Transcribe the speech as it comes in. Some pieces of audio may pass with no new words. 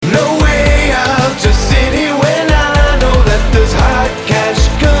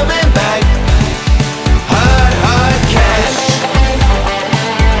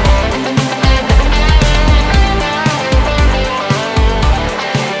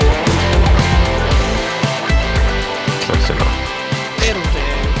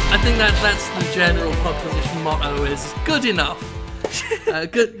that's the general Podquisition motto: is good enough,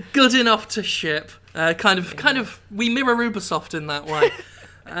 good enough to ship. Kind of, we mirror Ubisoft in that way.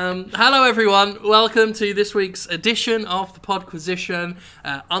 Hello everyone, welcome to this week's edition of the Podquisition,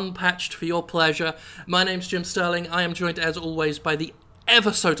 unpatched for your pleasure. My name's Jim Sterling. I am joined as always by the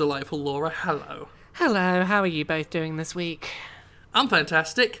ever so delightful Laura. Hello. Hello, how are you both doing this week? I'm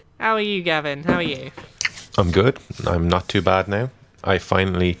fantastic. How are you, Gavin? How are you? I'm good. I'm not too bad now. I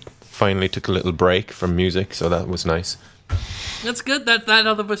finally took a little break from music, so that was nice. That's good. That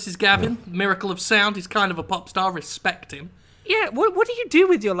other voice is Gavin. Miracle of sound. He's kind of a pop star. Respect him. Yeah, what do you do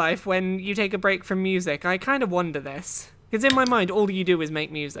with your life when you take a break from music? I kind of wonder this. Because in my mind, all you do is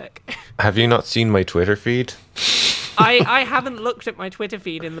make music. Have you not seen my Twitter feed? I haven't looked at my Twitter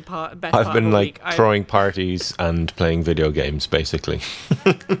feed in the best part I've been of the week. throwing parties and playing video games, basically.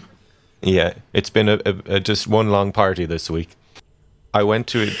 Yeah, it's been a just one long party this week. I went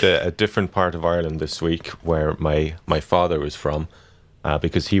to a different part of Ireland this week where my father was from,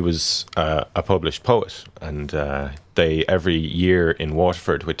 because he was a published poet, and they every year in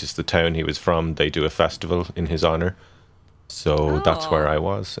Waterford, which is the town he was from, they do a festival in his honour. So that's where I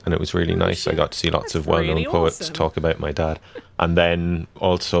was, and it was really nice. I got to see lots of well-known really poets awesome. talk about my dad. And then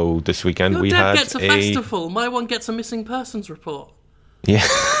also this weekend Your we dad had gets a festival. My one gets a missing persons report. Yeah.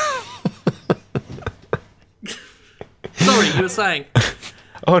 Sorry, you were saying.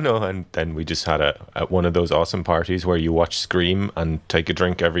 Oh no, and then we just had a one of those awesome parties where you watch Scream and take a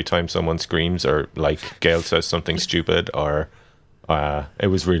drink every time someone screams, or like Gail says something stupid, or it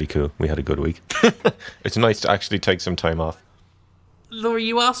was really cool. We had a good week. It's nice to actually take some time off. Laura,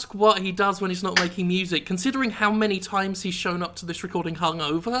 you ask what he does when he's not making music. Considering how many times he's shown up to this recording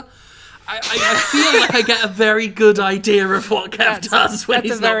hungover, I feel like I get a very good idea of what Kev does when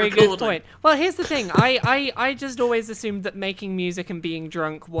he's not recording. That's a very good point. Well, here's the thing. I just always assumed that making music and being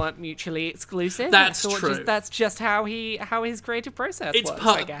drunk weren't mutually exclusive. That's true. That's just how his creative process It's works,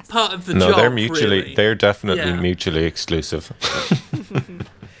 I guess. part of the No, job, they're definitely Yeah. mutually exclusive.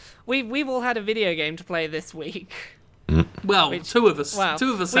 We've all had a video game to play this week. Well, two of us. Well,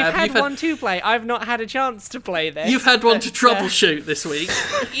 Two of us we've have. had one to play. I've not had a chance to play this. You've had one but, to troubleshoot this week.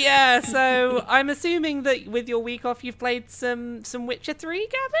 Yeah, so I'm assuming that with your week off, you've played some Witcher 3,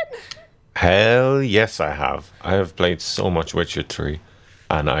 Gavin? Hell yes, I have. I have played so much Witcher 3,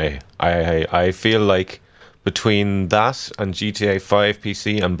 and I feel like between that and GTA 5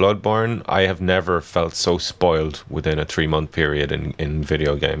 PC and Bloodborne, I have never felt so spoiled within a 3-month period in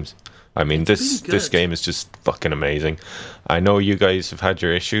video games. I mean, this game is just fucking amazing. I know you guys have had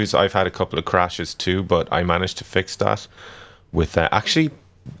your issues. I've had a couple of crashes too, but I managed to fix that. With actually,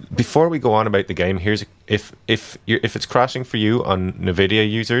 before we go on about the game, here's if it's crashing for you on NVIDIA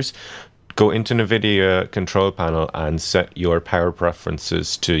users, go into NVIDIA control panel and set your power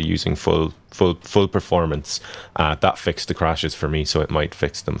preferences to using full performance. That fixed the crashes for me, so it might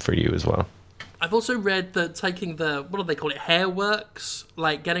fix them for you as well. I've also read that taking what do they call it, hair works,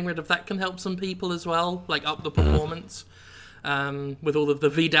 like getting rid of that can help some people as well, like up the performance, with all of the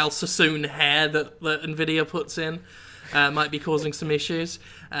Vidal Sassoon hair that NVIDIA puts in, might be causing some issues.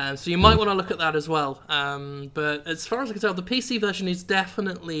 So you might want to look at that as well. But as far as I can tell, the PC version is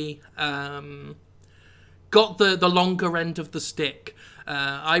definitely got the longer end of the stick.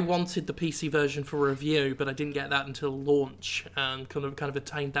 I wanted the PC version for review, but I didn't get that until launch, and kind of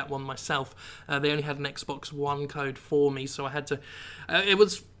attained that one myself. They only had an Xbox One code for me, so I had to. It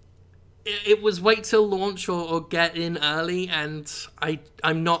was wait till launch or get in early, and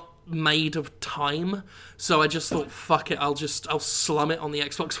I'm not made of time, so I just thought, fuck it, I'll slum it on the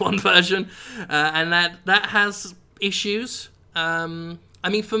Xbox One version, and that has issues. I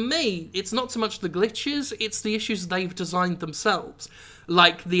mean, for me, it's not so much the glitches, it's the issues they've designed themselves.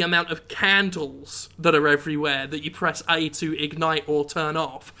 Like the amount of candles that are everywhere that you press A to ignite or turn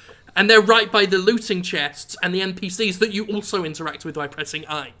off. And they're right by the looting chests and the NPCs that you also interact with by pressing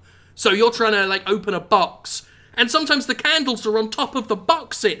A. So you're trying to, open a box, and sometimes the candles are on top of the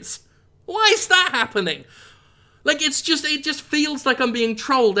boxes. Why is that happening? It just feels like I'm being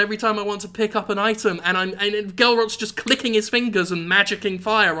trolled every time I want to pick up an item, and Gelrot's just clicking his fingers and magicking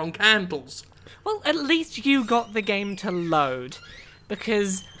fire on candles. Well, at least you got the game to load,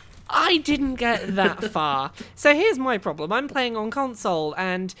 because I didn't get that far. So here's my problem. I'm playing on console,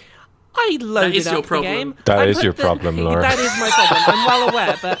 and I loaded up the game. That is your problem, Laura. That is my problem. I'm well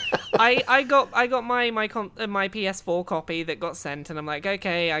aware, but I got my PS4 copy that got sent, and I'm like,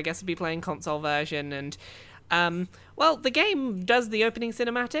 okay, I guess I'll be playing console version, and well, the game does the opening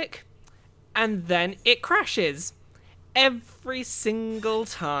cinematic, and then it crashes every single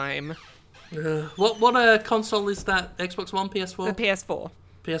time. What console is that? Xbox One, PS4? The PS4.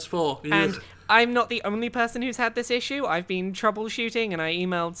 PS4. And Ugh. I'm not the only person who's had this issue. I've been troubleshooting, and I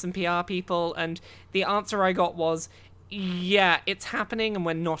emailed some PR people, and the answer I got was, yeah, it's happening, and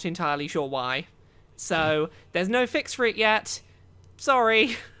we're not entirely sure why. So, there's no fix for it yet.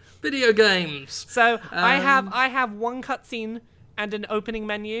 Sorry. Video games. So, I have one cutscene and an opening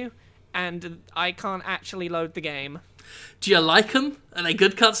menu, and I can't actually load the game. Do you like them? Are they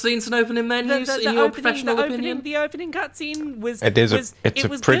good cutscenes and opening menus, in your professional opinion? The opening cutscene was... It's a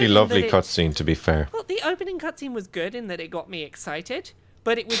pretty lovely cutscene, to be fair. Well, the opening cutscene was good in that it got me excited,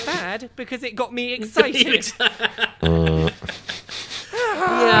 but it was bad because it got me excited.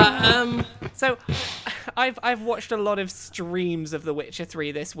 Yeah, So, I've watched a lot of streams of The Witcher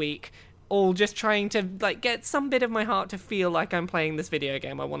 3 this week, all just trying to get some bit of my heart to feel like I'm playing this video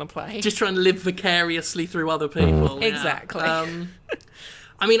game I want to play. just trying to live vicariously through other people. Yeah. Exactly.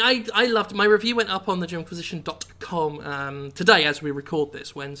 I mean, I loved... My review went up on the Podquisition.com today as we record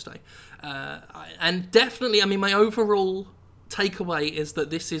this, Wednesday. And definitely, I mean, my overall takeaway is that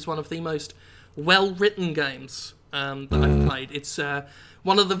this is one of the most well-written games that I've played. It's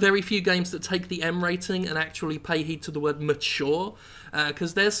one of the very few games that take the M rating and actually pay heed to the word mature,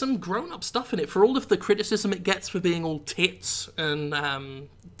 because there's some grown-up stuff in it. For all of the criticism it gets for being all tits and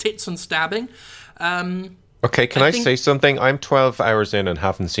stabbing... Okay, can I say something? I'm 12 hours in and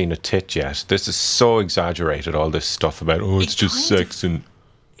haven't seen a tit yet. This is so exaggerated, all this stuff about, it's just sex, and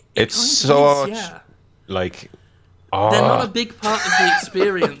it's such, They're not a big part of the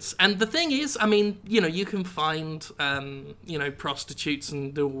experience. And the thing is, I mean, you can find, prostitutes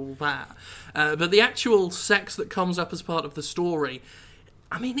and do all that. But the actual sex that comes up as part of the story,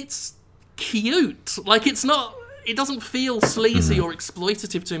 I mean, it's cute. It's not... It doesn't feel sleazy or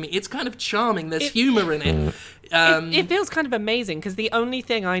exploitative to me. It's kind of charming. There's humour in it. It feels kind of amazing, because the only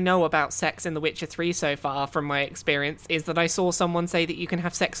thing I know about sex in The Witcher 3 so far, from my experience, is that I saw someone say that you can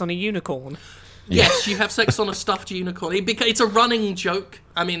have sex on a unicorn. Yes, you have sex on a stuffed unicorn. It's a running joke.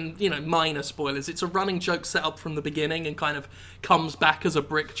 I mean, minor spoilers. It's a running joke set up from the beginning and kind of comes back as a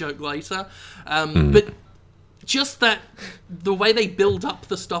brick joke later. But just that the way they build up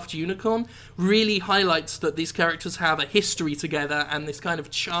the stuffed unicorn really highlights that these characters have a history together and this kind of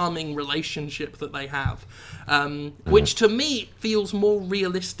charming relationship that they have, which to me feels more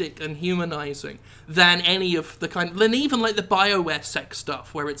realistic and humanizing than any of the than even the BioWare sex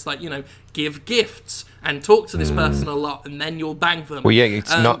stuff, where it's give gifts and talk to this person a lot and then you'll bang them. Well, yeah,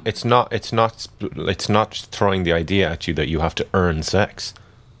 it's not throwing the idea at you that you have to earn sex.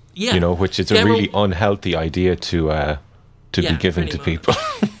 Yeah, which is a really unhealthy idea to be given to people.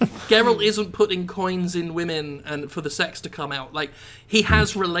 Geralt isn't putting coins in women and for the sex to come out. He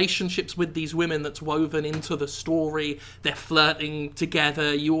has relationships with these women that's woven into the story. They're flirting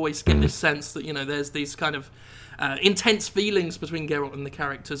together. You always get this sense that, there's these kind of intense feelings between Geralt and the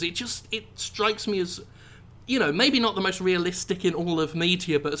characters. It strikes me as, maybe not the most realistic in all of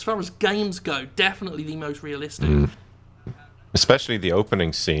media, but as far as games go, definitely the most realistic. Especially the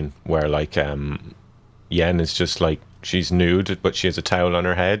opening scene where Yen is just she's nude, but she has a towel on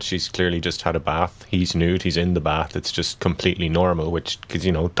her head. She's clearly just had a bath. He's nude. He's in the bath. It's just completely normal, because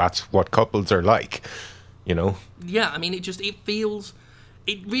that's what couples are like, Yeah, I mean, it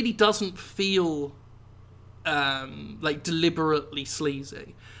really doesn't feel deliberately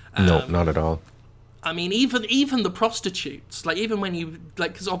sleazy. No, not at all. I mean, even the prostitutes, even when you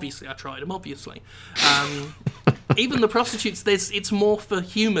because obviously I tried them, obviously. Even the prostitutes, it's more for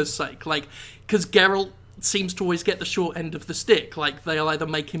humour's sake, because Geralt seems to always get the short end of the stick. They'll either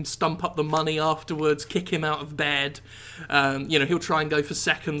make him stump up the money afterwards, kick him out of bed. He'll try and go for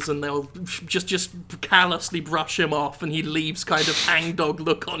seconds, and they'll just callously brush him off, and he leaves kind of hangdog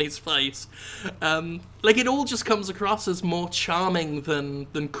look on his face. It all just comes across as more charming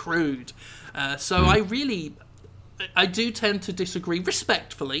than crude. So I do tend to disagree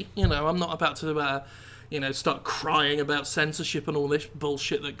respectfully. I'm not about to start crying about censorship and all this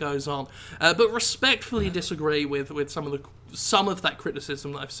bullshit that goes on, but respectfully disagree with some of that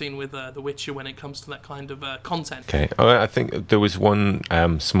criticism that I've seen with The Witcher when it comes to that kind of content. Okay, I think there was one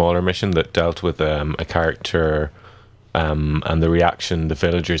smaller mission that dealt with a character and the reaction the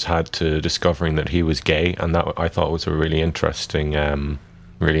villagers had to discovering that he was gay, and that I thought was a really interesting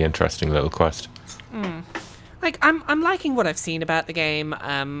little quest. I'm liking what I've seen about the game.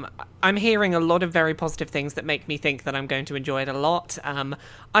 I'm hearing a lot of very positive things that make me think that I'm going to enjoy it a lot.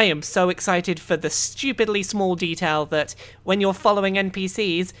 I am so excited for the stupidly small detail that when you're following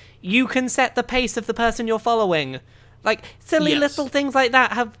NPCs, you can set the pace of the person you're following. Silly little things like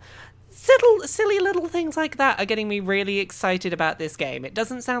that silly little things like that are getting me really excited about this game. It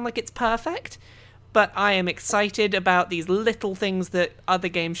doesn't sound like it's perfect, but I am excited about these little things that other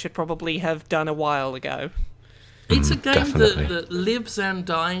games should probably have done a while ago. It's a game Definitely. that lives and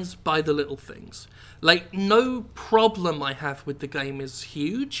dies by the little things. Like, no problem I have with the game is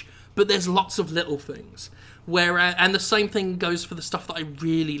huge, but there's lots of little things. And the same thing goes for the stuff that I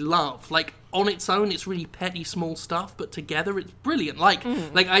really love. Like, on its own, it's really petty, small stuff, but together it's brilliant.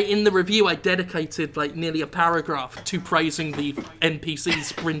 In the review, I dedicated like nearly a paragraph to praising the NPC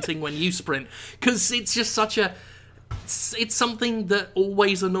sprinting when you sprint, because it's just such a... It's something that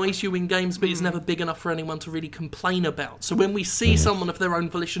always annoys you in games, but is never big enough for anyone to really complain about. So when we see someone of their own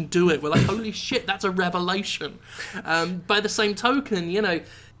volition do it, we're like, holy shit, that's a revelation. By the same token, you know...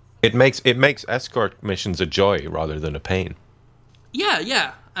 It makes escort missions a joy rather than a pain.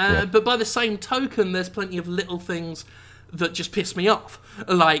 Yeah. But by the same token, there's plenty of little things that just piss me off,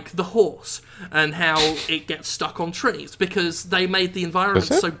 like the horse and how it gets stuck on trees, because they made the environment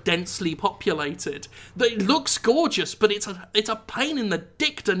so densely populated that it looks gorgeous, but it's a pain in the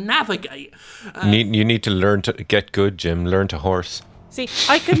dick to navigate. You need to learn to get good, Jim. Learn to horse. See,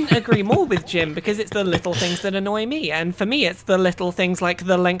 I couldn't agree more with Jim, because it's the little things that annoy me, and for me it's the little things like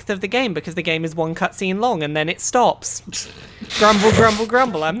the length of the game, because the game is one cutscene long and then it stops. Grumble, grumble,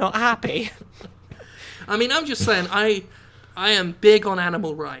 grumble, I'm not happy. I mean, I'm just saying, I am big on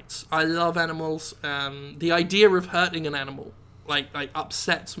animal rights. I love animals. The idea of hurting an animal like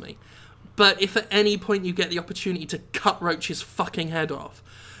upsets me. But if at any point you get the opportunity to cut Roach's fucking head off,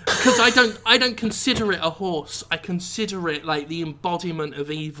 because I don't consider it a horse. I consider it like the embodiment of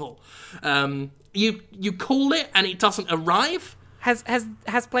evil. You call it and it doesn't arrive. Has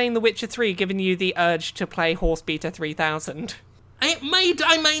playing The Witcher 3 given you the urge to play Horsebeater 3000? I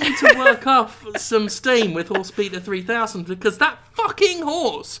may need to work off some steam with Horsebeater 3000, because that fucking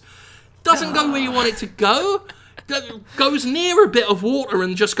horse doesn't go where you want it to go. Goes near a bit of water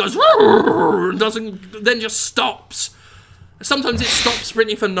and just goes and then just stops. Sometimes it stops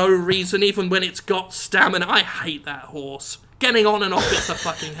sprinting for no reason, even when it's got stamina. I hate that horse. Getting on and off it's a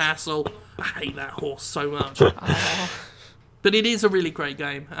fucking hassle. I hate that horse so much. But it is a really great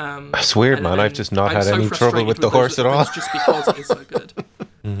game. That's weird, man. I've just not had any trouble with the horse at all. Just because it is so good.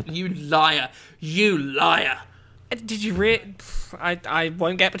 You liar. You liar. Did you I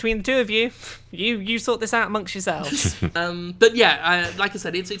won't get between the two of you. You sort this out amongst yourselves. But yeah, like I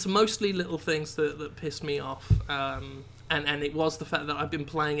said, it's mostly little things that piss me off. And it was the fact that I've been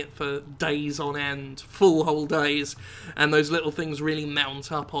playing it for days on end, full whole days, and those little things really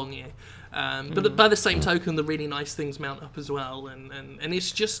mount up on you. But by the same token, the really nice things mount up as well. And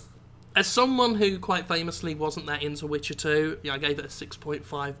it's just, as someone who quite famously wasn't that into Witcher 2, I gave it a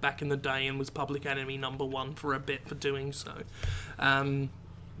 6.5 back in the day and was Public Enemy #1 for a bit for doing so.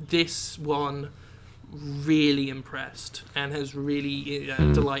 This one really impressed and has really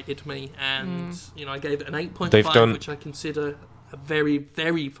delighted me, and I gave it an 8.5, which I consider a very,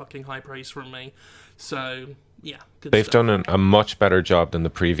 very fucking high praise from me. So yeah, they've done a much better job than the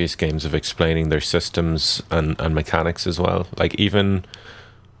previous games of explaining their systems and mechanics as well. Like, even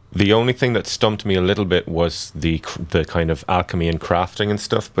the only thing that stumped me a little bit was the kind of alchemy and crafting and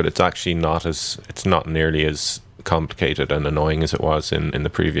stuff, but it's actually it's not nearly as complicated and annoying as it was in the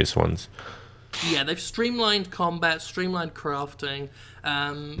previous ones. Yeah, they've streamlined combat, streamlined crafting.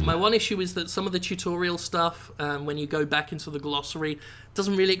 My one issue is that some of the tutorial stuff, when you go back into the glossary,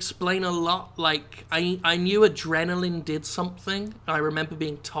 doesn't really explain a lot. Like, I knew adrenaline did something. I remember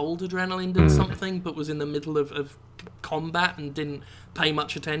being told adrenaline did something, but was in the middle of combat and didn't pay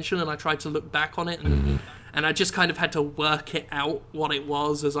much attention, and I tried to look back on it, and I just kind of had to work it out what it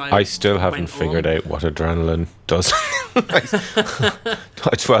was as I still haven't figured out what adrenaline does.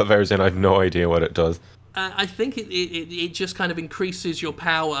 12 hours in, I have no idea what it does. I think it just kind of increases your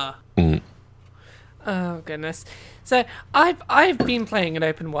power. Oh goodness! So I've been playing an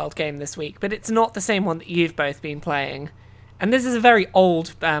open world game this week, but it's not the same one that you've both been playing. And this is a very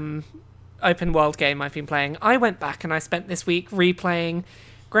old open world game I've been playing. I went back and I spent this week replaying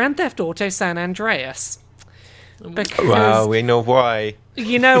Grand Theft Auto San Andreas. Wow, we know why.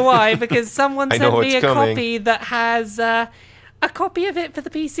 You know why? Because someone sent me a copy that has a copy of it for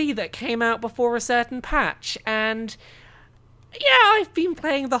the PC that came out before a certain patch. And yeah, I've been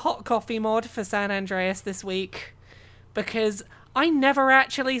playing the hot coffee mod for San Andreas this week because I never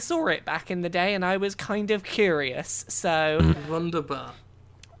actually saw it back in the day and I was kind of curious. So Wunderbar.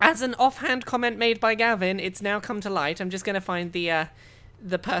 As an offhand comment made by Gavin, it's now come to light. I'm just going to find the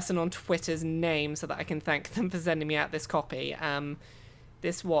person on Twitter's name so that I can thank them for sending me out this copy.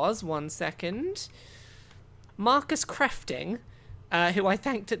 This was, one second, Marcus Crafting, who I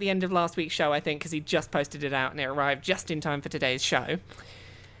thanked at the end of last week's show, I think, because he just posted it out and it arrived just in time for today's show.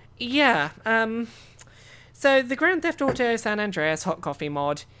 Yeah. So the Grand Theft Auto San Andreas Hot Coffee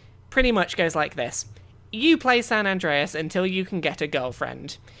mod pretty much goes like this. You play San Andreas until you can get a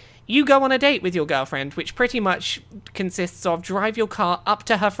girlfriend. You go on a date with your girlfriend, which pretty much consists of drive your car up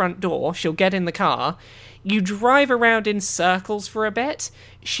to her front door, she'll get in the car, you drive around in circles for a bit,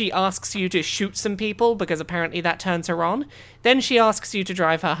 she asks you to shoot some people because apparently that turns her on, then she asks you to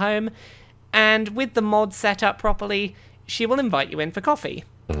drive her home, and with the mod set up properly, she will invite you in for coffee.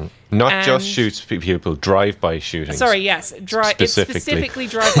 Not just shoots people, drive-by shootings. Sorry, yes. It's specifically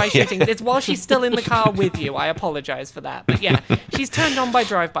drive-by shootings. It's while she's still in the car with you. I apologise for that. But yeah, she's turned on by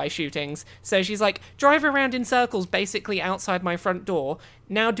drive-by shootings. So she's like, drive around in circles basically outside my front door.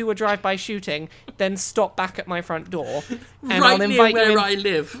 Now do a drive-by shooting, then stop back at my front door. And Right I'll invite near you where in. I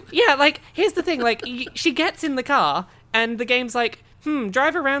live. Yeah, like, here's the thing. Like, she gets in the car, and the game's like,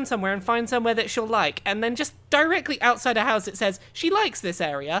 drive around somewhere and find somewhere that she'll like. And then just directly outside her house, it says, she likes this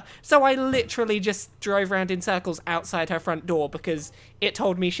area. So I literally just drove around in circles outside her front door because it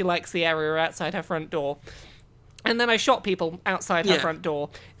told me she likes the area outside her front door. And then I shot people outside her front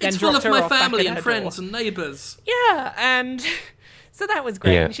door. Then It's full dropped of her my off back family at and her friends door. and neighbours. Yeah, and so that was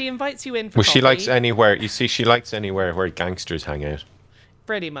great. Yeah. And she invites you in for Well, coffee. she likes anywhere. You see, she likes anywhere where gangsters hang out.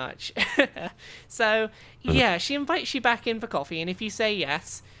 Pretty much. So, yeah, she invites you back in for coffee, and if you say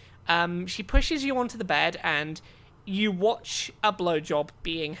yes, she pushes you onto the bed, and you watch a blowjob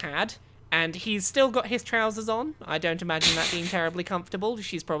being had, and he's still got his trousers on. I don't imagine that being terribly comfortable.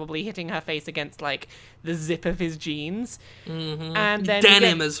 She's probably hitting her face against, like, the zip of his jeans. Mm-hmm. And then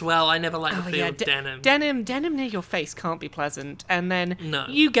Denim as well. I never like the feel of denim. Denim near your face can't be pleasant. And then No.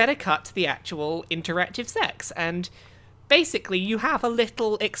 you get a cut to the actual interactive sex, and basically, you have a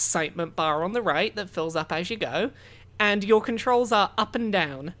little excitement bar on the right that fills up as you go, and your controls are up and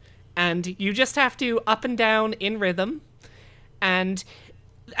down, and you just have to up and down in rhythm. And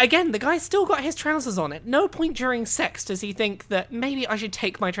again, the guy's still got his trousers on. At no point during sex does he think that maybe I should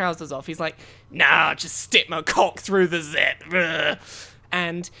take my trousers off. He's like, nah, just stick my cock through the zip. Ugh.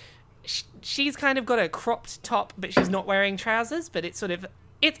 And she's kind of got a cropped top, but she's not wearing trousers, but it's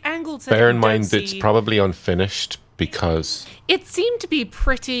angled so Bear that in you mind don't it's see... probably unfinished because It seemed to be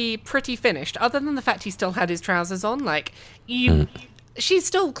pretty finished, other than the fact he still had his trousers on. Like, she's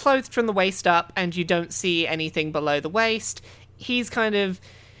still clothed from the waist up, and you don't see anything below the waist. He's kind of...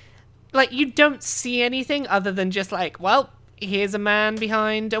 Like, you don't see anything other than just like, well, here's a man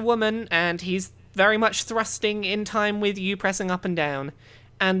behind a woman, and he's very much thrusting in time with you pressing up and down.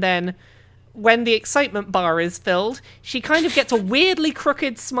 And then... when the excitement bar is filled, she kind of gets a weirdly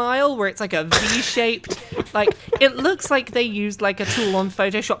crooked smile where it's like a V-shaped, like, it looks like they used like a tool on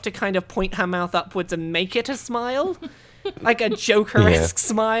Photoshop to kind of point her mouth upwards and make it a smile, like a Joker-esque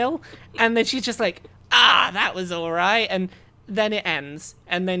smile. And then she's just like, that was all right. And then it ends.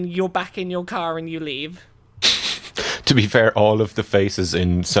 And then you're back in your car and you leave. to be fair, all of the faces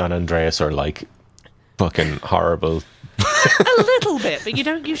in San Andreas are like fucking horrible. A little bit, but you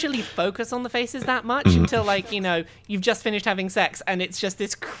don't usually focus on the faces that much until, like, you've just finished having sex and it's just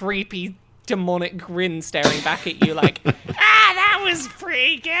this creepy, demonic grin staring back at you like, that was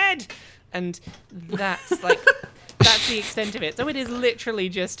pretty good! And that's the extent of it. So it is literally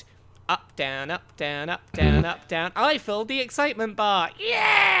just up, down, up, down, up, down, up, down. I filled the excitement bar.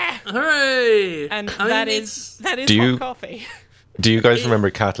 Yeah! Hooray! And I that mean, is Do hot coffee. Do you guys remember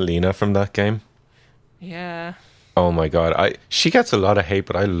Catalina from that game? Yeah. Oh my god, she gets a lot of hate,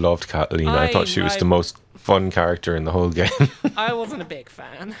 but I loved Catalina. I thought she was the most fun character in the whole game. I wasn't a big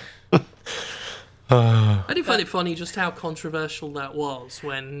fan. I do find it funny just how controversial that was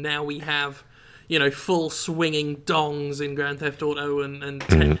when now we have, full swinging dongs in Grand Theft Auto and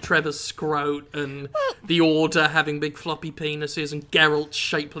Trevor's scrote and the Order having big floppy penises and Geralt's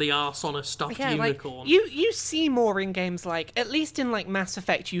shapely arse on a stuffed unicorn. Like, you see more in games like, at least in like Mass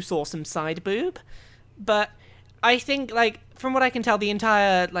Effect, you saw some side boob, but I think, like, from what I can tell, the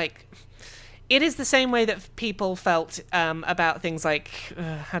entire, like, it is the same way that people felt about things like,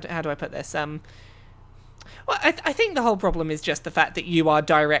 how do I put this? Well, I think the whole problem is just the fact that you are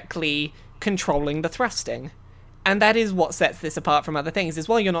directly controlling the thrusting. And that is what sets this apart from other things, is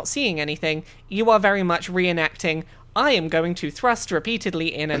while you're not seeing anything, you are very much reenacting, I am going to thrust repeatedly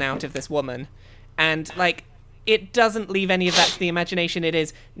in and out of this woman. And, like... it doesn't leave any of that to the imagination. It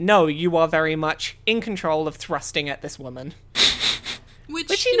is, no, you are very much in control of thrusting at this woman.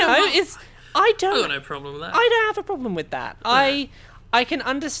 Which you know, is... I got no problem with that. I don't have a problem with that. Yeah. I can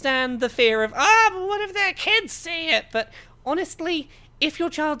understand the fear of, but what if their kids see it? But honestly, if your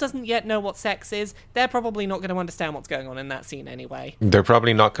child doesn't yet know what sex is, they're probably not going to understand what's going on in that scene anyway. They're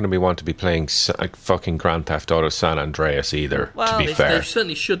probably not going to want to be playing fucking Grand Theft Auto San Andreas either, Well, to be fair. They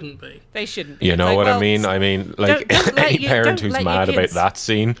certainly shouldn't be. They shouldn't be. You It's know like, what well, I mean? I mean, like, don't let any parent don't who's let your mad about kids- that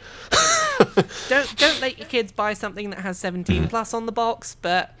scene. Don't let your kids buy something that has 17 plus on the box,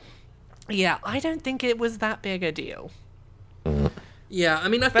 but yeah, I don't think it was that big a deal. Yeah, I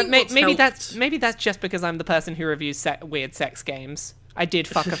mean, I But think maybe helped... maybe that's just because I'm the person who reviews weird sex games. I did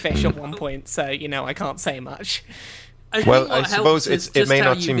fuck a fish at one point, so I can't say much. Well, I suppose it may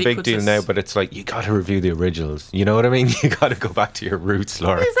not seem big deal now, but it's like, you got to review the originals. You know what I mean? You got to go back to your roots,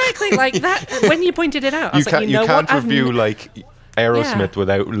 Laura. Exactly, like that. When you pointed it out, I was like, You can't what? review like Aerosmith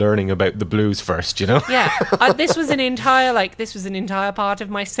without learning about the blues first, you know? Yeah, this was an entire part of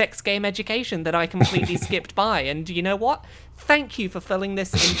my sex game education that I completely skipped by, and you know what? Thank you for filling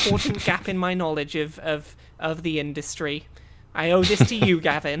this important gap in my knowledge of the industry. I owe this to you,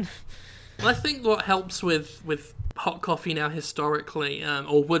 Gavin. Well, I think what helps with hot coffee now historically,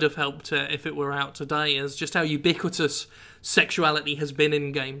 or would have helped if it were out today, is just how ubiquitous sexuality has been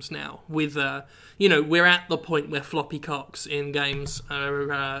in games now. With we're at the point where floppy cocks in games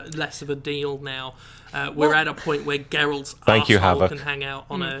are less of a deal now. We're at a point where Geralt's arsehole can hang out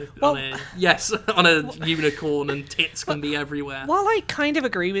on a unicorn, and tits can be everywhere. While I kind of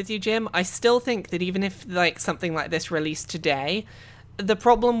agree with you, Jim, I still think that even if something like this released today, the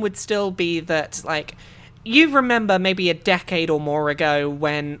problem would still be that you remember maybe a decade or more ago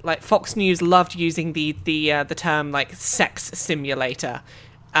when Fox News loved using the term sex simulator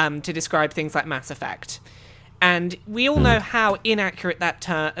to describe things like Mass Effect. And we all know how inaccurate that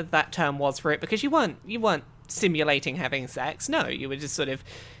term was for it, because you weren't simulating having sex. No, you were just sort of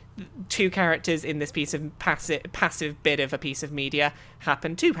two characters in this piece of passive bit of a piece of media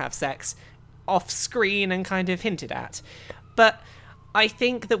happen to have sex off screen and kind of hinted at. But I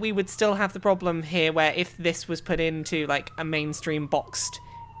think that we would still have the problem here where if this was put into a mainstream boxed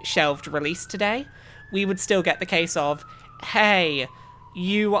shelved release today, we would still get the case of, hey,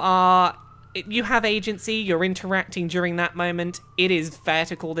 you have agency, you're interacting during that moment, it is fair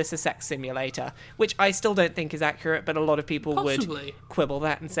to call this a sex simulator, which I still don't think is accurate, but a lot of people would quibble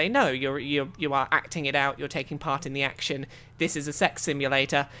that and say, no, you are acting it out, you're taking part in the action, this is a sex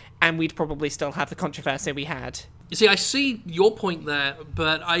simulator, and we'd probably still have the controversy we had. You see, I see your point there,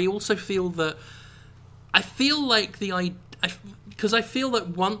 but I also feel that because I feel that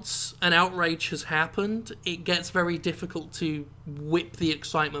once an outrage has happened, it gets very difficult to whip the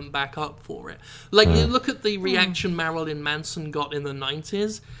excitement back up for it. You look at the reaction Marilyn Manson got in the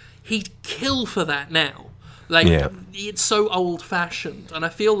 90s, he'd kill for that now. It's so old-fashioned, and I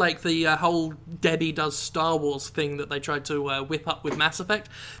feel like the whole Debbie does Star Wars thing that they tried to whip up with Mass Effect,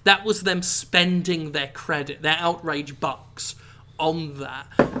 that was them spending their credit, their outrage bucks, on that.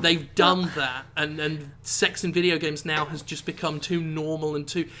 They've done that, and sex in video games now has just become too normal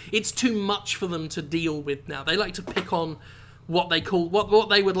and it's too much for them to deal with now. They like to pick on what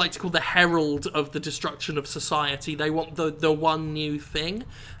they would like to call the herald of the destruction of society. They want the one new thing,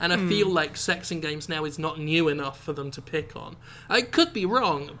 and I feel like sex in games now is not new enough for them to pick on. I could be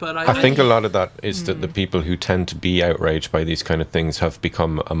wrong, but I think a lot of that is that the people who tend to be outraged by these kind of things have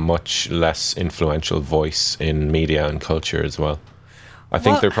become a much less influential voice in media and culture as well. I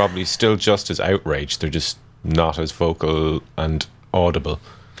think they're probably still just as outraged, they're just not as vocal and audible.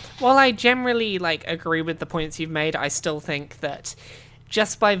 While I generally agree with the points you've made, I still think that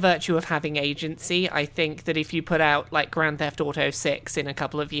just by virtue of having agency, I think that if you put out Grand Theft Auto 6 in a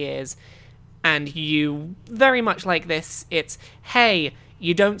couple of years, and you very much like this, it's, hey,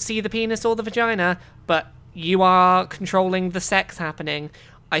 you don't see the penis or the vagina, but you are controlling the sex happening,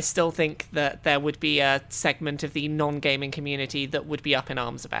 I still think that there would be a segment of the non-gaming community that would be up in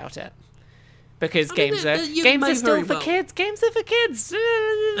arms about it. Because games are still for kids. Games are for kids.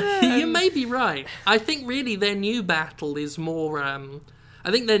 You may be right. I think really their new battle is more... I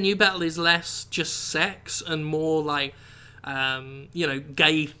think their new battle is less just sex and more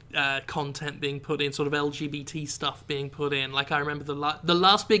gay content being put in, sort of LGBT stuff being put in. I remember the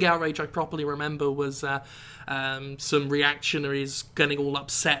last big outrage I properly remember was some reactionaries getting all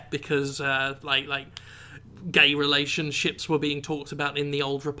upset because gay relationships were being talked about in the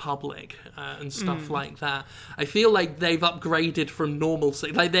Old Republic and stuff like that. I feel like they've upgraded from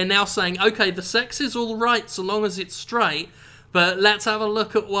normalcy. They're now saying, okay, the sex is all right so long as it's straight, but let's have a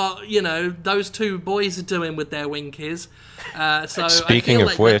look at what, those two boys are doing with their winkies. So Speaking I feel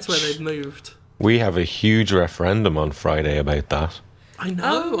of that's which, where they've moved. We have a huge referendum on Friday about that. I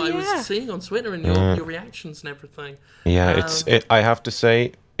know, I was seeing on Twitter and your reactions and everything. Yeah, I have to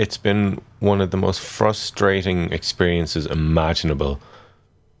say, it's been one of the most frustrating experiences imaginable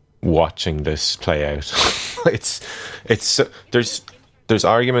watching this play out. it's there's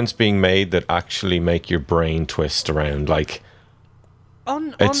arguments being made that actually make your brain twist around. Like,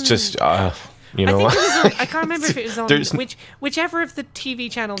 it's just you know. I think it was on, I can't remember if it was on whichever of the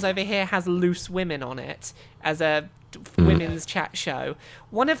TV channels over here has Loose Women on it as a women's chat show.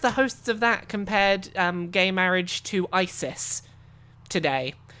 One of the hosts of that compared gay marriage to ISIS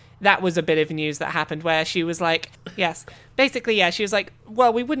today. That was a bit of news that happened where she was like, she was like,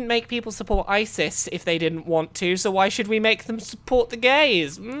 well, we wouldn't make people support ISIS if they didn't want to, so why should we make them support the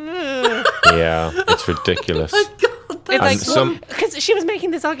gays? Yeah, it's ridiculous. It's like, because she was making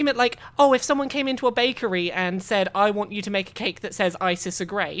this argument like, oh, if someone came into a bakery and said, I want you to make a cake that says ISIS are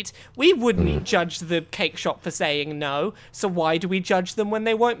great, we wouldn't judge the cake shop for saying no, so why do we judge them when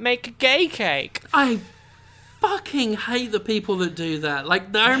they won't make a gay cake? I fucking hate the people that do that.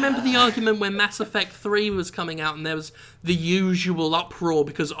 Like, I remember the argument when Mass Effect 3 was coming out and there was the usual uproar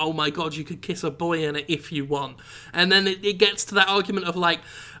because, oh my god, you could kiss a boy in it if you want. And then it gets to that argument of like,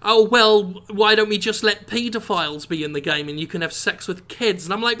 oh, well, why don't we just let paedophiles be in the game and you can have sex with kids?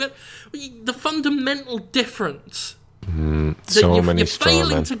 And I'm like, but the fundamental difference that you're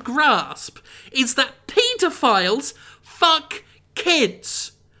failing to grasp is that paedophiles fuck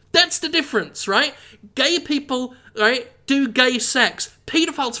kids. That's the difference, right? Gay people, right, do gay sex.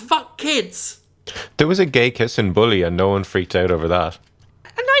 Paedophiles fuck kids. There was a gay kiss and bully and no one freaked out over that.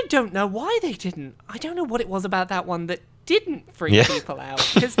 And I don't know why they didn't. I don't know what it was about that one that didn't freak people out.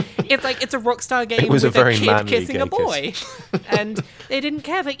 Because it's like, it's a Rockstar game with a kid kissing a boy. And they didn't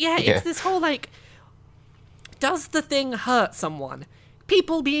care. But it's this whole like, does the thing hurt someone?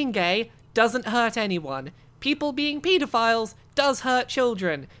 People being gay doesn't hurt anyone. People being paedophiles does hurt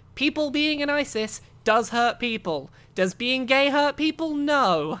children. People being in ISIS does hurt people. Does being gay hurt people?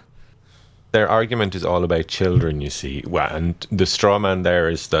 No. Their argument is all about children, you see. Well, and the straw man there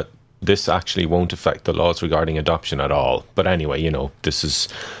is that this actually won't affect the laws regarding adoption at all. But anyway, you know, this is...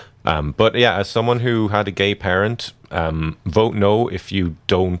 but yeah, as someone who had a gay parent, vote no if you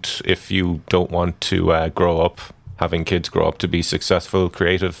don't want to having kids grow up to be successful,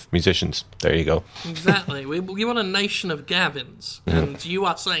 creative musicians. There you go. Exactly. We want a nation of Gavins, and you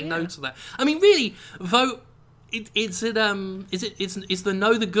are saying no to that. I mean, really, vote. Is the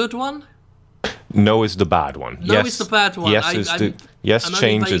no the good one? No is the bad one. No is the bad one. Yes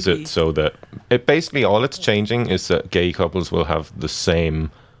changes it so that it basically all it's changing is that gay couples will have the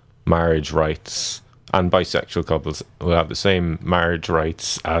same marriage rights, and bisexual couples will have the same marriage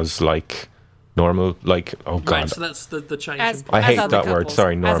rights as like normal, like, oh god. Right, so that's the change. I hate that word.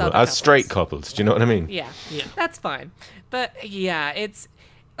 Sorry, normal. As straight couples. Do you know what I mean? Yeah. That's fine. But yeah, it's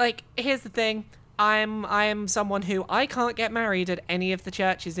like, here's the thing. I'm someone who I can't get married at any of the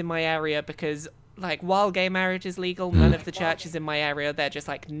churches in my area because, like, while gay marriage is legal, none of the churches in my area, they're just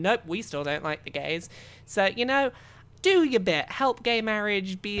like, nope, we still don't like the gays. So, you know, do your bit. Help gay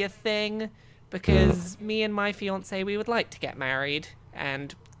marriage be a thing, because me and my fiance, we would like to get married,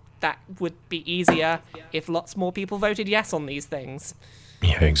 and that would be easier if lots more people voted yes on these things.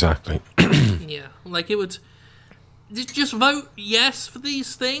 Yeah, exactly. Yeah, like it would... Just vote yes for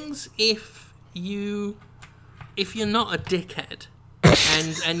these things if you're not a dickhead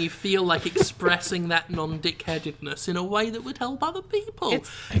and you feel like expressing that non-dickheadedness in a way that would help other people.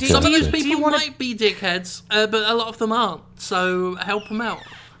 Some of those people might be dickheads, but a lot of them aren't, so help them out.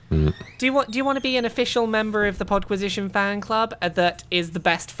 Do you want to be an official member of the Podquisition fan club that is the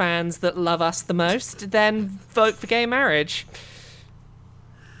best fans that love us the most? Then vote for gay marriage.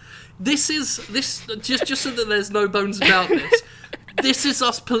 This just so that there's no bones about this. This is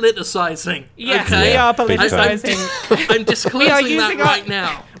us politicizing. Yes, okay? We are politicizing. I'm disclosing that right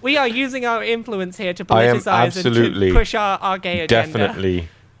now. We are using our influence here to politicize and to push our gay agenda. Definitely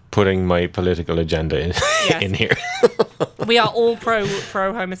putting my political agenda in here. We are all pro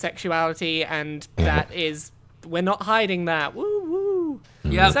homosexuality, and that is, we're not hiding that. Woo woo.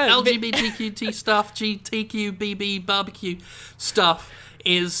 Yeah, so, LGBTQT stuff, GTQBB barbecue stuff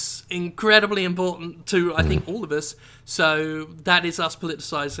is incredibly important to, I think, all of us. So that is us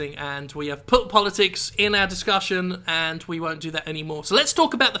politicizing, and we have put politics in our discussion, and we won't do that anymore. So let's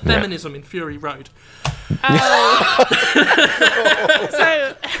talk about the feminism in Fury Road.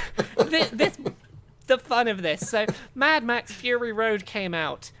 So the fun of this. So Mad Max Fury Road came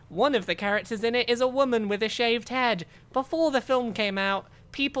out. One of the characters in it is a woman with a shaved head. Before the film came out,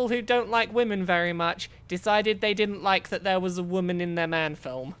 people who don't like women very much decided they didn't like that there was a woman in their man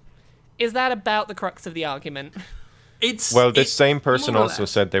film. Is that about the crux of the argument? This same person also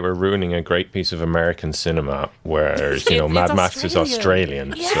said they were ruining a great piece of American cinema, whereas, Mad Max is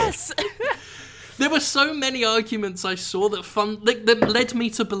Australian. Yes! So. There were so many arguments I saw that led me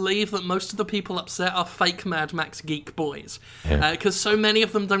to believe that most of the people upset are fake Mad Max geek boys. Because so many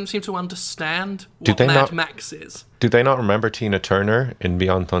of them don't seem to understand what Mad Max is. Do they not remember Tina Turner in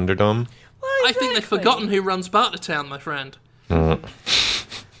Beyond Thunderdome? Well, I think they've forgotten who runs Bartertown, my friend. But,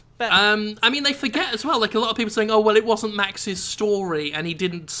 they forget as well. Like a lot of people saying, "Oh, well, it wasn't Max's story, and he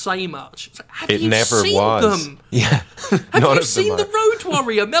didn't say much." It's like, have you seen them? Yeah. Have you seen The Road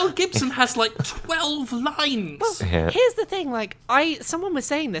Warrior? Mel Gibson has like 12 lines. Well, here's the thing. Like, someone was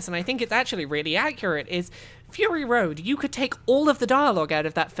saying this, and I think it's actually really accurate. Is Fury Road? You could take all of the dialogue out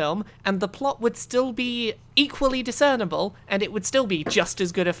of that film, and the plot would still be equally discernible, and it would still be just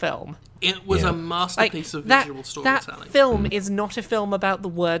as good a film. It was a masterpiece of visual storytelling. That film is not a film about the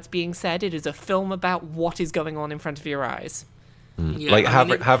words being said. It is a film about what is going on in front of your eyes. Yeah, like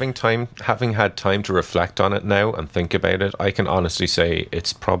having had time to reflect on it now and think about it, I can honestly say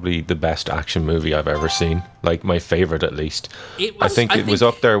it's probably the best action movie I've ever seen. Like my favorite, at least. I think it was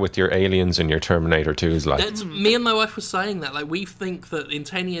up there with your Aliens and your Terminator 2s. Like me and my wife were saying that. Like we think that in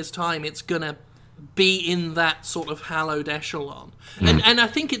 10 years' time, it's gonna be in that sort of hallowed echelon. And I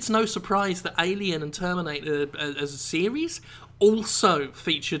think it's no surprise that Alien and Terminator as a series also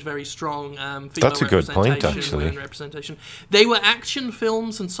featured very strong female That's a good point, actually. representation. They were action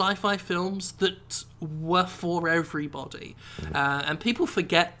films and sci-fi films that were for everybody. And people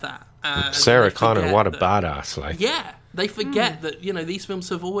forget that. Sarah Connor, what a badass. Like. Yeah. They forget that, these films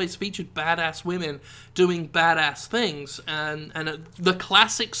have always featured badass women doing badass things, and the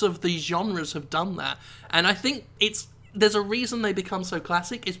classics of these genres have done that. And I think there's a reason they become so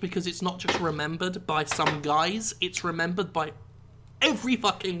classic, is because it's not just remembered by some guys, it's remembered by every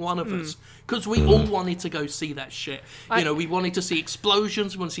fucking one of us. Because we all wanted to go see that shit. We wanted to see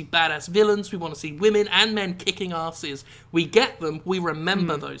explosions, we want to see badass villains, we want to see women and men kicking asses. We get them, we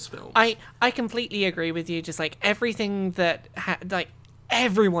remember those films. I completely agree with you. Just like everything that,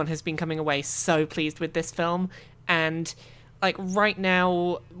 everyone has been coming away so pleased with this film. And like right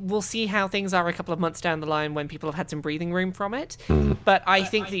now, we'll see how things are a couple of months down the line when people have had some breathing room from it. But I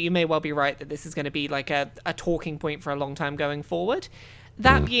think that you may well be right that this is going to be like a talking point for a long time going forward.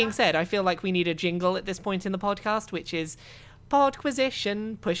 That being said, I feel like we need a jingle at this point in the podcast, which is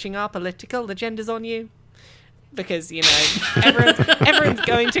Podquisition, pushing our political agendas on you. Because, everyone's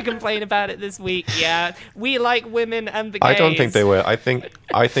going to complain about it this week. Yeah, we like women and the gays. I don't think they will. I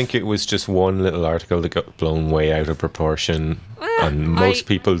think it was just one little article that got blown way out of proportion, and most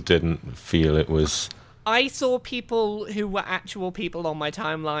people didn't feel it was. I saw people who were actual people on my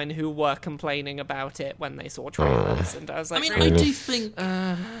timeline who were complaining about it when they saw trailers, and I was like, really? I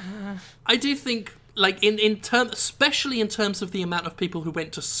do think. Like especially in terms of the amount of people who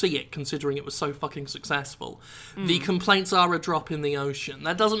went to see it, considering it was so fucking successful, the complaints are a drop in the ocean.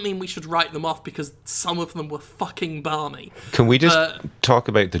 That doesn't mean we should write them off because some of them were fucking balmy. Can we just talk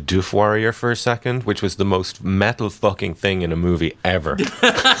about the Doof Warrior for a second, which was the most metal fucking thing in a movie ever?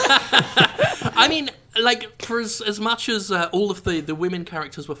 I mean, like, for as much as all of the women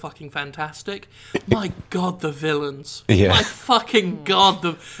characters were fucking fantastic, my god, the villains. Yeah. My fucking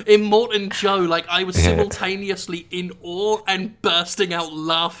god, in Morton Joe, like, I was simultaneously in awe and bursting out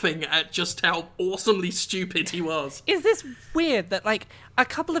laughing at just how awesomely stupid he was. Is this weird that, like, a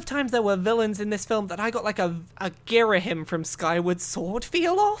couple of times there were villains in this film that I got, like, a Girahim from Skyward Sword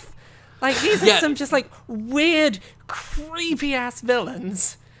feel off? Like, these are some just, like, weird, creepy-ass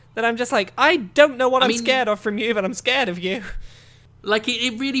villains that I'm just like, I don't know what I'm scared of from you, but I'm scared of you. Like,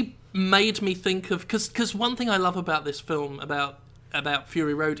 it really made me think of... Because one thing I love about this film, about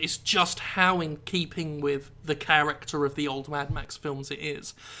Fury Road, is just how in keeping with the character of the old Mad Max films it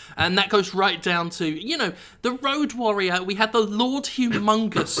is. And that goes right down to, the Road Warrior. We had the Lord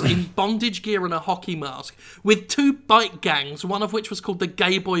Humongous in bondage gear and a hockey mask, with two bike gangs, one of which was called the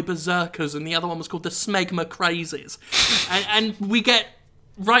Gay Boy Berserkers, and the other one was called the Smegma Crazies. And we get...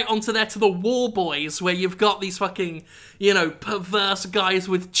 right onto there to the War Boys, where you've got these fucking, perverse guys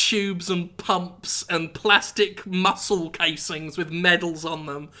with tubes and pumps and plastic muscle casings with medals on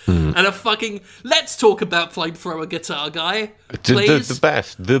them, and a fucking, let's talk about flamethrower guitar guy, please.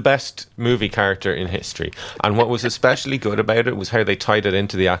 The best movie character in history. And what was especially good about it was how they tied it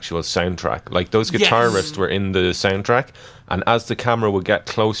into the actual soundtrack. Like, those guitar riffs were in the soundtrack, and as the camera would get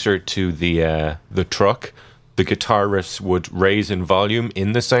closer to the truck, the guitar riffs would raise in volume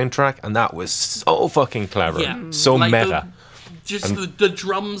in the soundtrack, and that was so fucking clever. Yeah. So like meta. just the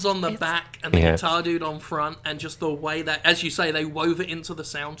drums on the back and the guitar dude on front, and just the way that, as you say, they wove it into the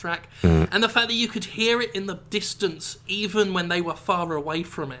soundtrack, and the fact that you could hear it in the distance even when they were far away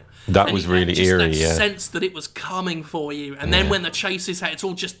from it. That was really eerie. That sense that it was coming for you, and then when the chase is it's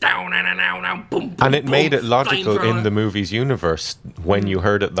all just down and down, boom, boom, and it boom, made it logical flamethrower. in the movie's universe when you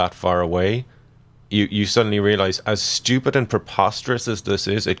heard it that far away. You suddenly realize, as stupid and preposterous as this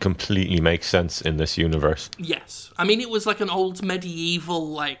is, it completely makes sense in this universe. Yes. I mean, it was like an old medieval,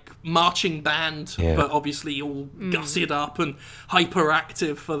 like, marching band, but obviously all gutted up and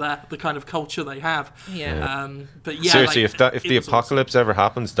hyperactive for the kind of culture they have. Yeah. But yeah, seriously, like, if the apocalypse ever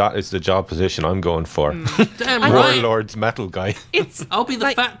happens, that is the job position I'm going for. Damn right. Warlord's metal guy. I'll be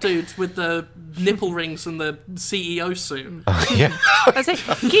the fat dude with the nipple rings and the CEO suit. Yeah. I say,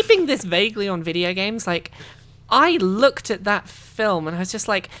 keeping this vaguely on video games, like, I looked at that film and I was just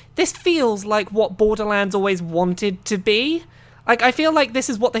like, this feels like what Borderlands always wanted to be. Like, I feel like this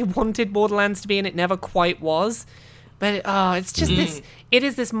is what they wanted Borderlands to be, and it never quite was. But it's just this. It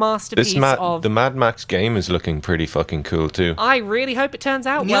is this masterpiece of the Mad Max game is looking pretty fucking cool too. I really hope it turns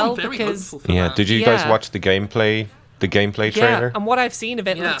out Yeah, well, I'm very because hopeful for that. Did you guys watch the gameplay? The gameplay trailer? and what I've seen of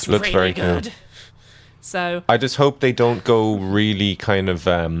it looks very really cool. good. So I just hope they don't go really kind of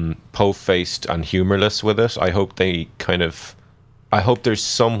po-faced and humorless with it. I hope there's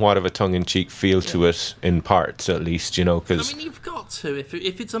somewhat of a tongue-in-cheek feel to it in parts, at least, you know, because... I mean, you've got to. If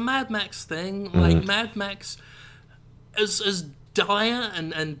it's a Mad Max thing, like Mad Max, as dire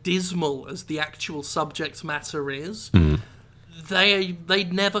and dismal as the actual subject matter is, they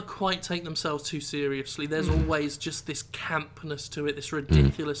never quite take themselves too seriously. There's always just this campness to it, this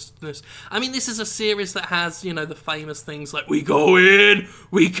ridiculousness. I mean, this is a series that has, you know, the famous things like, we go in,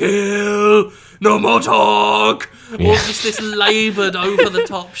 we kill, no more talk, or just this laboured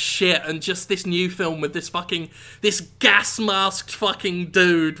over-the-top shit, and just this new film with this gas-masked fucking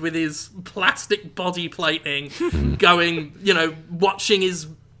dude with his plastic body plating going, you know, watching his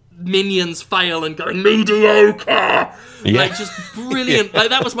minions fail and going mediocre, like, just brilliant. Like,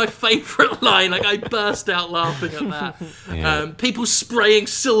 that was my favourite line. Like, I burst out laughing at that. People spraying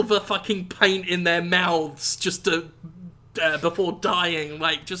silver fucking paint in their mouths just to before dying,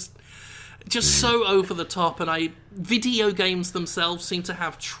 like, just so over the top. And video games themselves seem to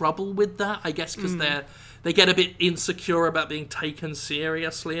have trouble with that, I guess, because they get a bit insecure about being taken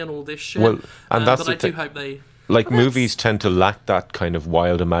seriously and all this shit. Well, and that's but I do hope they. Like, movies tend to lack that kind of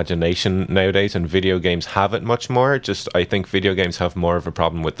wild imagination nowadays, and video games have it much more. Just, I think video games have more of a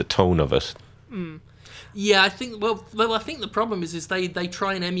problem with the tone of it. Yeah, I think. Well, I think the problem is they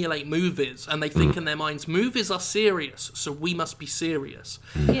try and emulate movies, and they think in their minds movies are serious, so we must be serious.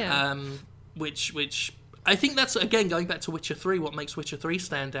 yeah. Which I think that's, again, going back to Witcher 3. What makes Witcher 3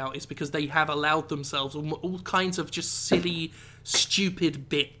 stand out is because they have allowed themselves all kinds of just silly, stupid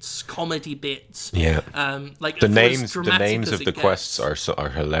bits, comedy bits. Yeah. Like The for names as dramatic of as the it quests gets. are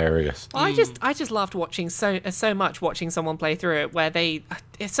hilarious. Well, I just loved watching so much watching someone play through it, where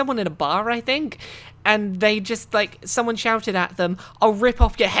it's someone in a bar, I think, and they just, like, someone shouted at them, "I'll rip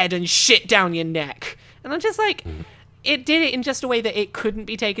off your head and shit down your neck," and I'm just like. It did it in just a way that it couldn't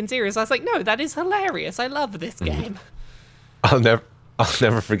be taken serious. I was like, no, that is hilarious. I love this game. I'll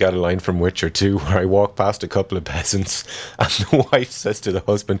never forget a line from Witcher 2 where I walk past a couple of peasants and the wife says to the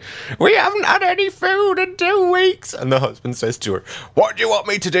husband, "We haven't had any food in 2 weeks." And the husband says to her, "What do you want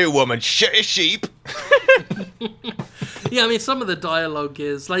me to do, woman? Shit a sheep?" Yeah, I mean, some of the dialogue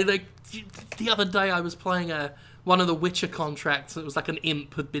is like the other day I was playing one of the Witcher contracts. It was like an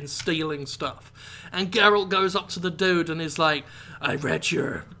imp had been stealing stuff, and Geralt goes up to the dude and is like, "I read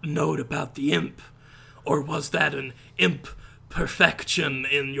your note about the imp, or was that an imp perfection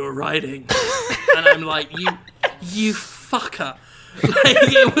in your writing?" And I'm like, you fucker. Like,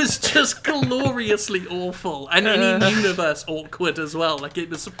 it was just gloriously awful, and in universe awkward as well. Like, it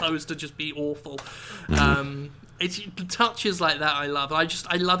was supposed to just be awful. It's touches like that I love.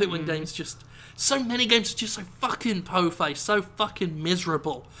 I love it when games just. So many games are just so fucking po-faced, so fucking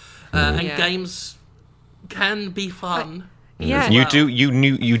miserable, and games can be fun. Yeah,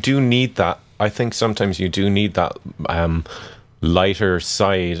 You do need that. I think sometimes you do need that lighter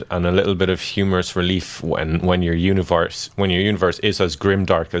side and a little bit of humorous relief when your universe is as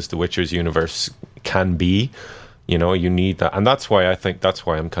grimdark as The Witcher's universe can be. You know, you need that. And that's why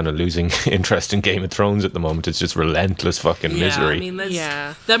I'm kind of losing interest in Game of Thrones at the moment. It's just relentless fucking misery.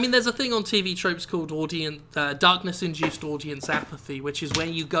 I mean, there's a thing on TV tropes called darkness-induced audience apathy, which is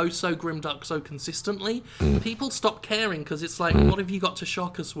when you go so grimdark so consistently, people stop caring because it's like, what have you got to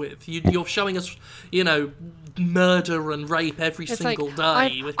shock us with? You're showing us, you know, murder and rape every single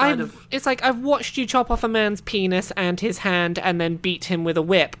day. It's like, I've watched you chop off a man's penis and his hand and then beat him with a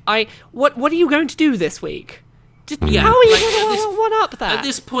whip. What are you going to do this week? How are you going to one-up that? At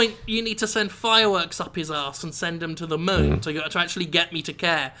this point, you need to send fireworks up his arse and send him to the moon to actually get me to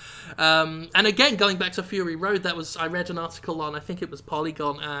care. And again, going back to Fury Road, I read an article on, I think it was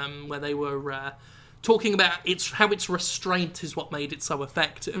Polygon, where they were talking about how its restraint is what made it so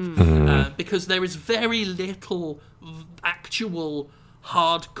effective. Because there is very little actual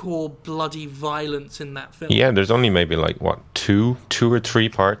hardcore bloody violence in that film. Yeah, there's only maybe like, two or three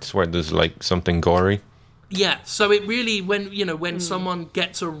parts where there's like something gory. Yeah, so it really, when someone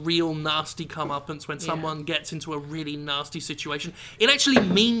gets a real nasty comeuppance, when someone gets into a really nasty situation, it actually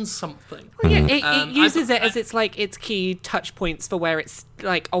means something. Well, yeah, it uses it as its key touch points for where it's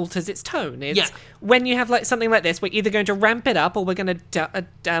like alters its tone. When you have like something like this, we're either going to ramp it up or we're going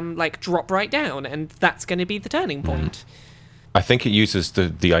to drop right down, and that's going to be the turning point. I think it uses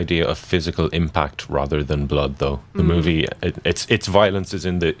the idea of physical impact rather than blood, though. The movie, its violence is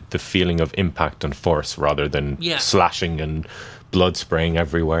in the feeling of impact and force rather than slashing and blood spraying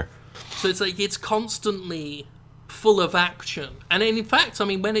everywhere. So it's like it's constantly full of action, and in fact, I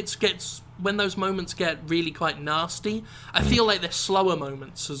mean, when those moments get really quite nasty, I feel like they're slower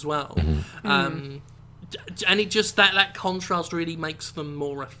moments as well. And it just that contrast really makes them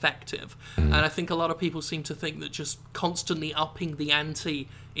more effective. And I think a lot of people seem to think that just constantly upping the ante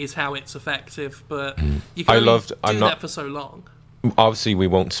is how it's effective, but you can only do that for so long. Obviously, we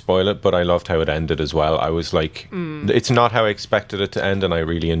won't spoil it, but I loved how it ended as well. I was like, it's not how I expected it to end, and I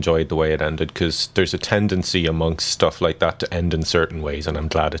really enjoyed the way it ended, because there's a tendency amongst stuff like that to end in certain ways, and I'm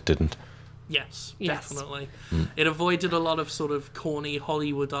glad it didn't. Yes, definitely. It avoided a lot of sort of corny,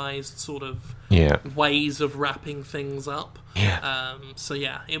 Hollywoodized sort of ways of wrapping things up. So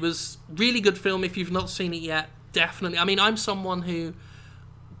yeah, it was really good film. If you've not seen it yet, definitely. I mean, I'm someone who,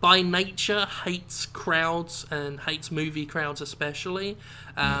 by nature, hates crowds and hates movie crowds especially.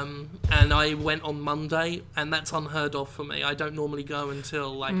 And I went on Monday, and that's unheard of for me. I don't normally go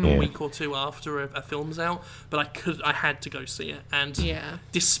until like a week or two after a film's out, but I had to go see it. And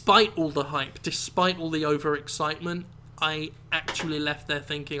despite all the hype, despite all the overexcitement, I actually left there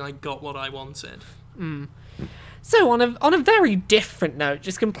thinking I got what I wanted. So on a very different note,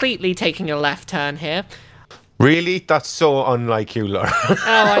 just completely taking a left turn here. Really? That's so unlike you, Laura. Oh,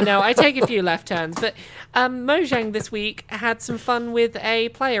 I know. I take a few left turns. But Mojang this week had some fun with a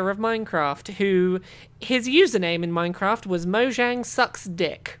player of Minecraft who, his username in Minecraft was Mojang Sucks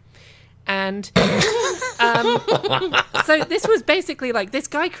Dick. And so this was basically like, this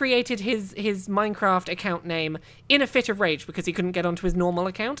guy created his Minecraft account name in a fit of rage because he couldn't get onto his normal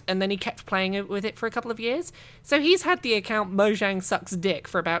account, and then he kept playing with it for a couple of years. So he's had the account Mojang Sucks Dick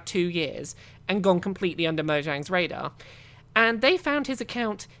for about 2 years and gone completely under Mojang's radar. And they found his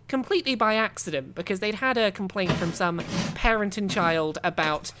account completely by accident because they'd had a complaint from some parent and child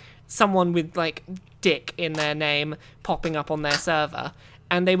about someone with like dick in their name popping up on their server.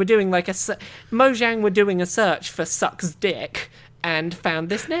 And they were doing like Mojang were doing a search for Sucks Dick and found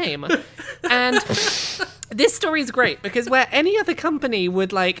this name. And this story is great because where any other company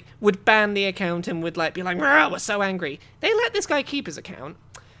would ban the account and would like be like, we're so angry, they let this guy keep his account.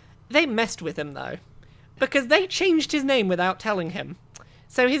 They messed with him though, because they changed his name without telling him.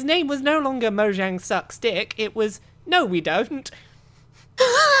 So his name was no longer Mojang Sucks Dick, it was No We Don't.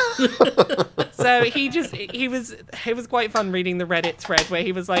 So it was quite fun reading the Reddit thread where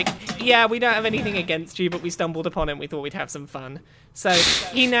he was like, yeah, we don't have anything against you, but we stumbled upon it and we thought we'd have some fun. So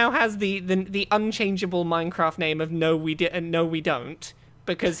he now has the unchangeable Minecraft name of No We Don't,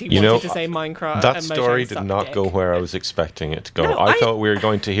 because he wanted to say Minecraft. That story did not go where I was expecting it to go. I thought we were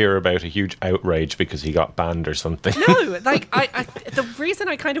going to hear about a huge outrage because he got banned or something. No, like the reason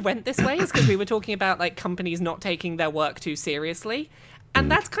I kind of went this way is because we were talking about like companies not taking their work too seriously. And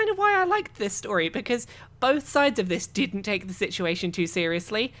that's kind of why I liked this story, because both sides of this didn't take the situation too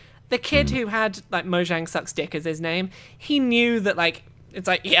seriously. The kid who had like Mojang Sucks Dick as his name, he knew that like, it's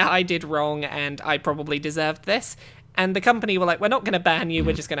like, yeah, I did wrong and I probably deserved this. And the company were like, we're not going to ban you,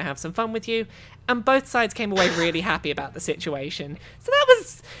 we're just going to have some fun with you. And both sides came away really happy about the situation. So that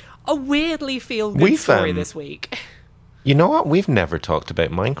was a weirdly feel-good story this week. You know what? We've never talked about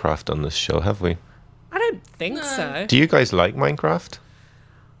Minecraft on this show, have we? I don't think so. Do you guys like Minecraft?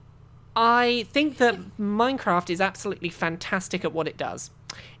 I think that Minecraft is absolutely fantastic at what it does.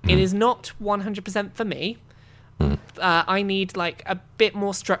 It is not 100% for me. I need like a bit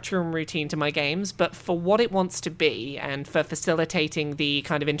more structure and routine to my games, but for what it wants to be and for facilitating the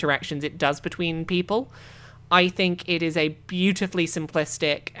kind of interactions it does between people, I think it is a beautifully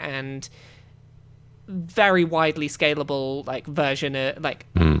simplistic and very widely scalable like version,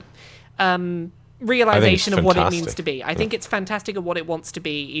 realization of what it means to be. I think it's fantastic at what it wants to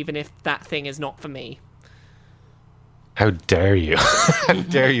be, even if that thing is not for me. How dare you? How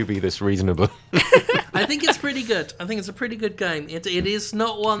dare you be this reasonable? I think it's pretty good. I think it's a pretty good game. It is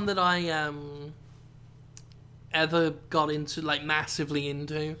not one that I ever got into, like, massively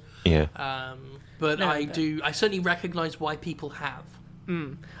into. Yeah. But no, I certainly recognise why people have.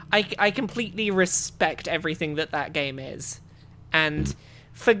 I completely respect everything that game is. And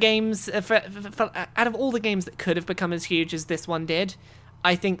for games, for out of all the games that could have become as huge as this one did,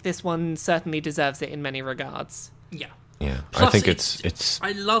 I think this one certainly deserves it in many regards. Yeah. Yeah, Plus, I think it's.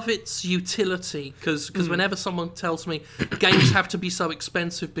 I love its utility because whenever someone tells me games have to be so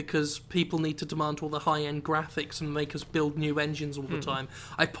expensive because people need to demand all the high-end graphics and make us build new engines all the time,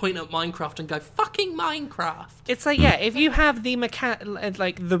 I point at Minecraft and go, "Fucking Minecraft!" It's like, yeah, if you have the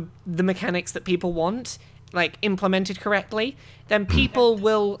the mechanics that people want, like implemented correctly, then people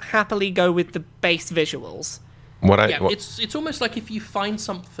will happily go with the base visuals. It's almost like if you find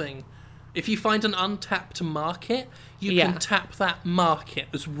something. If you find an untapped market, you can tap that market,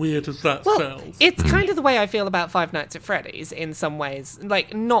 as weird as that sounds. It's kind of the way I feel about Five Nights at Freddy's in some ways.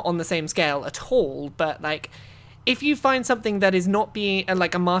 Like, not on the same scale at all, but, like, if you find something that is not being,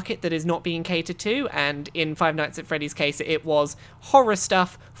 like, a market that is not being catered to, and in Five Nights at Freddy's case, it was horror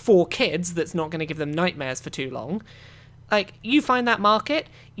stuff for kids that's not going to give them nightmares for too long. Like, you find that market,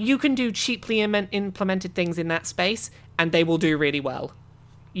 you can do cheaply implemented things in that space, and they will do really well.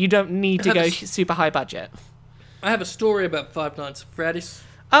 You don't need to go super high budget. I have a story about Five Nights at Freddy's.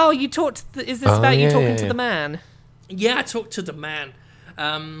 Oh, you talked... is this about you talking to the man? Yeah, I talked to the man.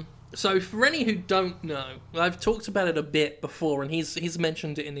 So for any who don't know, I've talked about it a bit before, and he's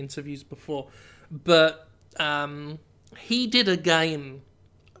mentioned it in interviews before. But he did a game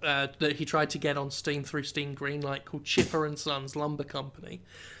that he tried to get on Steam through Steam Greenlight called Chipper and Sons Lumber Company.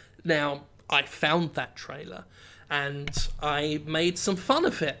 Now, I found that trailer. And I made some fun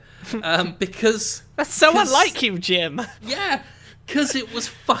of it because... That's so unlike you, Jim. Yeah, because it was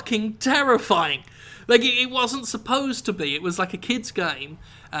fucking terrifying. Like, it wasn't supposed to be. It was like a kid's game,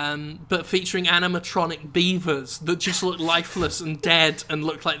 but featuring animatronic beavers that just looked lifeless and dead and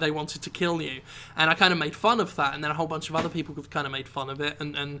looked like they wanted to kill you. And I kind of made fun of that, and then a whole bunch of other people kind of made fun of it,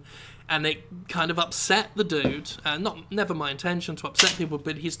 and it kind of upset the dude. Never my intention to upset people,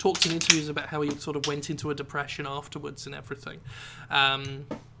 but he's talked in interviews about how he sort of went into a depression afterwards and everything.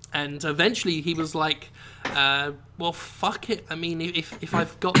 And eventually he was like, well, fuck it. I mean, if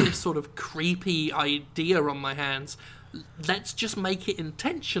I've got this sort of creepy idea on my hands, let's just make it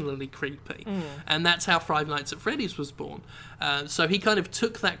intentionally creepy. And that's how Five Nights at Freddy's was born. So he kind of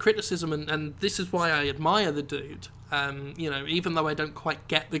took that criticism, and this is why I admire the dude. Even though I don't quite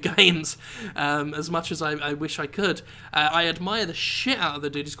get the games as much as I wish I could, I admire the shit out of the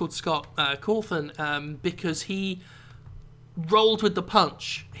dude. He's called Scott Cawthon because he rolled with the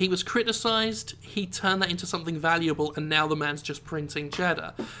punch. He was criticised, he turned that into something valuable, and now the man's just printing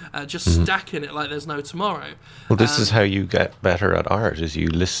cheddar, just stacking it like there's no tomorrow. Well, this is how you get better at art, is you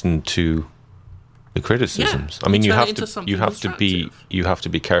listen to the criticisms. Yeah, I mean, you have to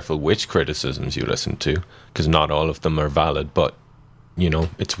be careful which criticisms you listen to, because not all of them are valid, but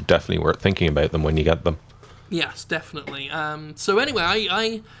it's definitely worth thinking about them when you get them. Yes, definitely. So anyway,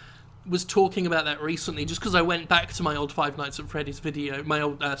 I was talking about that recently just because I went back to my old Five Nights at Freddy's video, my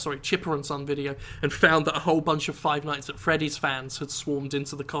old, Chipper and Son video, and found that a whole bunch of Five Nights at Freddy's fans had swarmed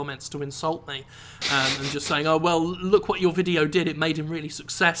into the comments to insult me, and just saying, oh, well, look what your video did, it made him really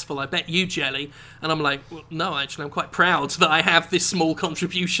successful, I bet you, Jelly. And I'm like, well, no, actually, I'm quite proud that I have this small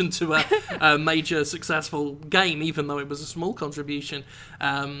contribution to a major successful game, even though it was a small contribution.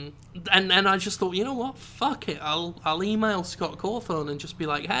 And I just thought, you know what, fuck it, I'll email Scott Cawthon and just be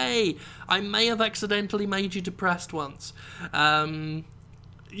like, hey, I may have accidentally made you depressed once. Sorry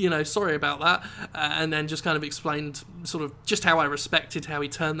about that. And then just kind of explained sort of just how I respected how he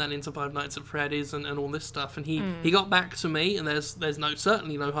turned that into Five Nights at Freddy's and all this stuff. And he got back to me, and there's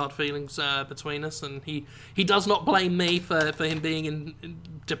certainly no hard feelings between us. And he does not blame me for him being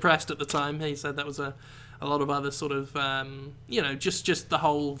depressed at the time. He said that was a lot of other sort of, just the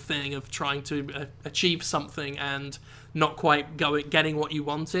whole thing of trying to achieve something and not quite getting what you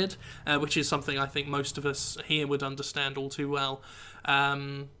wanted, which is something I think most of us here would understand all too well.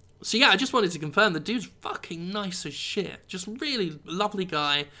 So yeah, I just wanted to confirm the dude's fucking nice as shit. Just really lovely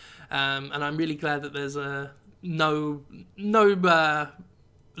guy, and I'm really glad that there's no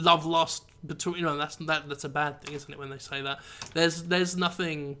love lost between. You know, that's a bad thing, isn't it? When they say that, there's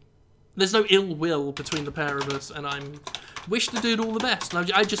nothing. There's no ill will between the pair of us, and I wish the dude all the best.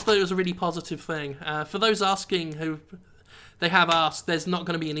 And I just thought it was a really positive thing. For those asking who they have asked, there's not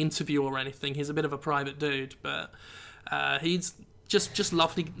going to be an interview or anything. He's a bit of a private dude, but he's just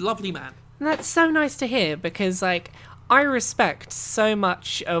lovely man. And that's so nice to hear, because like I respect so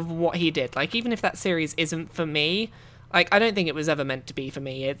much of what he did. Like, even if that series isn't for me, like I don't think it was ever meant to be for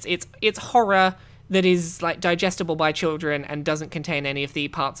me. It's horror that is like digestible by children and doesn't contain any of the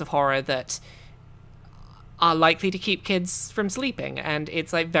parts of horror that are likely to keep kids from sleeping, and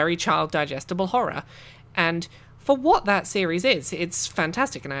it's like very child digestible horror. And for what that series is, it's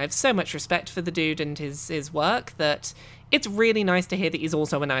fantastic, and I have so much respect for the dude and his work that it's really nice to hear that he's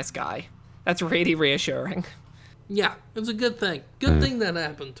also a nice guy. That's really reassuring. Yeah, it was a good thing. Good thing that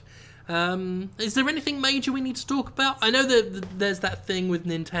happened. Is there anything major we need to talk about? I know that there's that thing with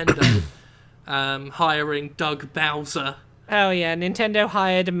Nintendo hiring Doug Bowser. Oh yeah, Nintendo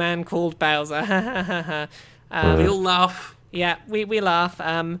hired a man called Bowser. We all laugh. Yeah, we laugh.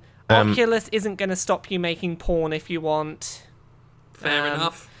 Oculus isn't going to stop you making porn if you want. Fair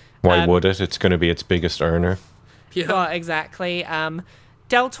enough. Why would it? It's going to be its biggest earner. Yeah. Well, exactly.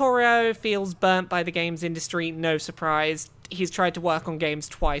 Del Toro feels burnt by the games industry, no surprise. He's tried to work on games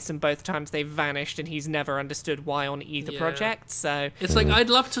twice, and both times they've vanished, and he's never understood why on either project, so... It's like, I'd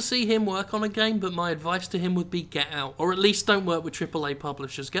love to see him work on a game, but my advice to him would be get out. Or at least don't work with AAA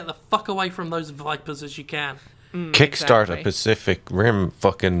publishers. Get the fuck away from those vipers as you can. Kickstart exactly. a Pacific Rim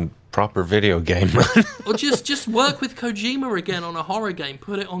fucking proper video game. Or just work with Kojima again on a horror game.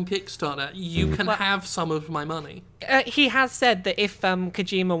 Put it on Kickstarter. You can have some of my money. He has said that if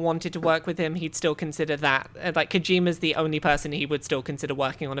Kojima wanted to work with him, he'd still consider that. Like, Kojima's the only person he would still consider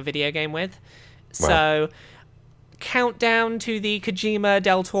working on a video game with. Wow. So, countdown to the Kojima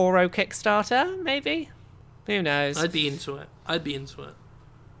Del Toro Kickstarter, maybe? Who knows? I'd be into it.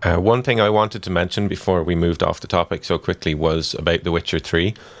 One thing I wanted to mention before we moved off the topic so quickly was about The Witcher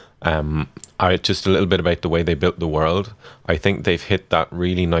 3. Just a little bit about the way they built the world. I think they've hit that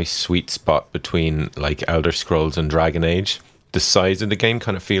really nice sweet spot between like Elder Scrolls and Dragon Age. The size of the game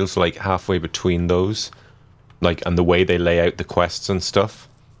kind of feels like halfway between those, like, and the way they lay out the quests and stuff.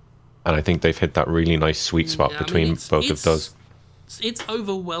 And I think they've hit that really nice sweet spot between both of those. It's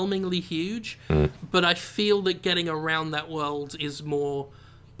overwhelmingly huge, but I feel that getting around that world is more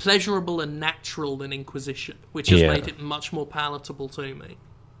pleasurable and natural than Inquisition, which has made it much more palatable to me.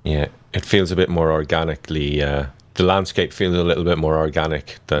 Yeah, it feels a bit more organically. The landscape feels a little bit more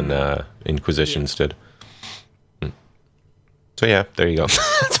organic than Inquisitions did. So yeah, there you go.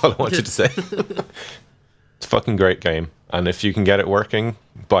 That's all I wanted to say. It's a fucking great game, and if you can get it working,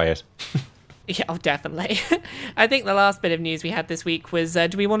 buy it. Yeah, oh, definitely. I think the last bit of news we had this week was,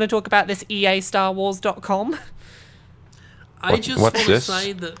 do we want to talk about this EAStarWars.com? I just want to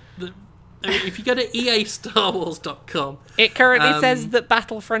say that if you go to EAStarWars.com... It currently says that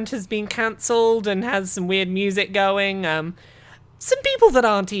Battlefront has been cancelled and has some weird music going. Some people that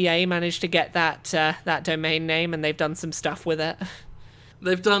aren't EA managed to get that domain name, and they've done some stuff with it.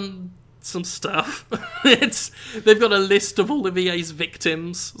 They've done some stuff. They've got a list of all of EA's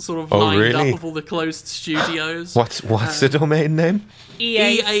victims sort of lined up of all the closed studios. What's the domain name?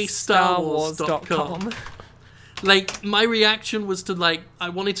 EAStarWars.com. Like, my reaction was to, like, I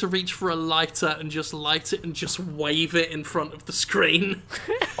wanted to reach for a lighter and just light it and just wave it in front of the screen.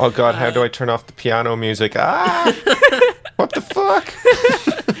 Oh god, how do I turn off the piano music? Ah! What the fuck?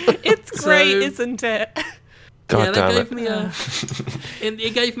 It's great, isn't it? God damn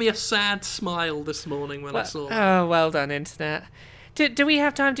it gave me a sad smile this morning when I saw it. Oh, well done, Internet. Do we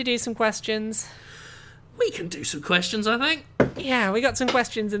have time to do some questions? We can do some questions, I think. Yeah, we got some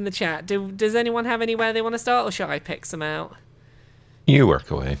questions in the chat. Does anyone have anywhere they want to start, or shall I pick some out? You work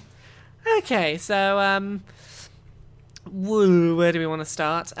away. Okay, so, where do we want to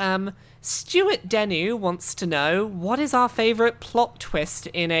start? Stuart Denu wants to know, what is our favourite plot twist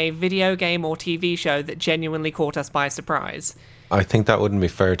in a video game or TV show that genuinely caught us by surprise? I think that wouldn't be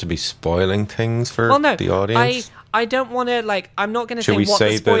fair to be spoiling things for the audience. I don't want to, like, I'm not going to say what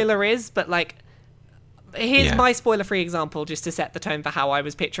the spoiler is, but, like, here's my spoiler-free example, just to set the tone for how I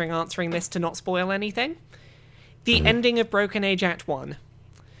was picturing answering this to not spoil anything. The ending of Broken Age Act 1.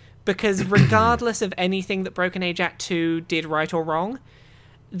 Because regardless of anything that Broken Age Act 2 did right or wrong,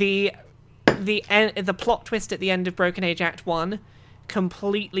 the plot twist at the end of Broken Age Act 1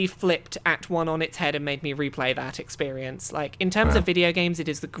 completely flipped Act 1 on its head and made me replay that experience. Like, in terms of video games, it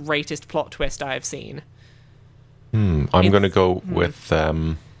is the greatest plot twist I have seen. I'm going to go with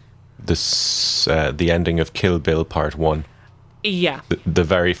the ending of Kill Bill Part 1. Yeah. The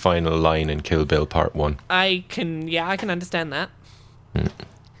very final line in Kill Bill Part 1. I can understand that.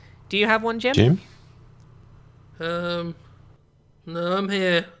 Do you have one, Jim? Jim? No, I'm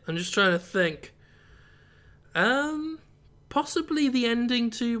here. I'm just trying to think. Possibly the ending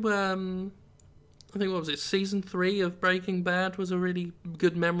to, I think, what was it, Season 3 of Breaking Bad was a really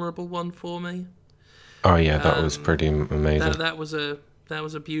good, memorable one for me. Oh, yeah, that was pretty amazing. That was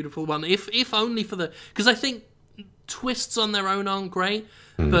a beautiful one. If only for because I think twists on their own aren't great,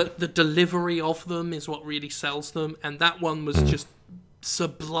 but the delivery of them is what really sells them, and that one was just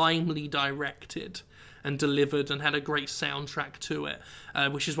sublimely directed and delivered and had a great soundtrack to it,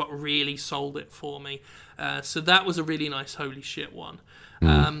 which is what really sold it for me. So that was a really nice holy shit one.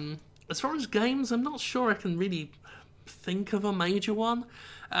 As far as games, I'm not sure I can really think of a major one.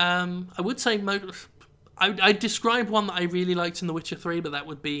 I would say I'd describe one that I really liked in The Witcher 3, but that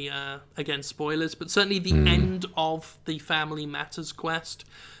would be, again, spoilers, but certainly the end of the Family Matters quest,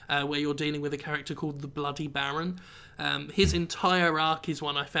 where you're dealing with a character called the Bloody Baron. His entire arc is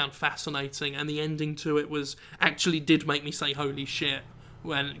one I found fascinating, and the ending to it did make me say holy shit,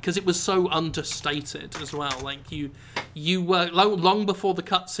 because it was so understated as well. Like, you work long before the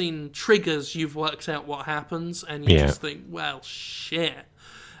cutscene triggers, you've worked out what happens, and you just think, well, shit.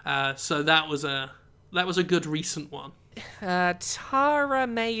 So that was a good recent one. Tara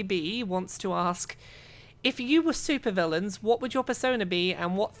maybe wants to ask, if you were supervillains, what would your persona be,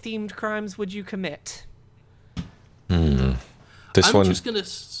 and what themed crimes would you commit? I'm just going to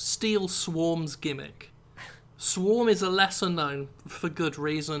steal Swarm's gimmick. Swarm is a lesser known, for good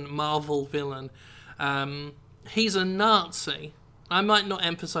reason, Marvel villain. He's a Nazi. I might not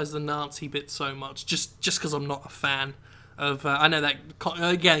emphasize the Nazi bit so much, just because I'm not a fan of... I know that,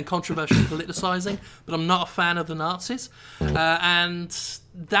 again, controversial politicizing, but I'm not a fan of the Nazis. But at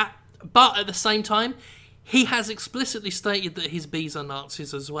the same time, he has explicitly stated that his bees are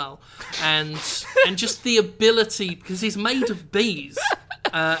Nazis as well. And just the ability, because he's made of bees.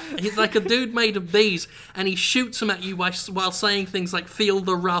 He's like a dude made of bees, and he shoots them at you while saying things like, feel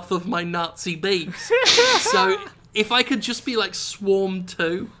the wrath of my Nazi bees. So if I could just be like Swarm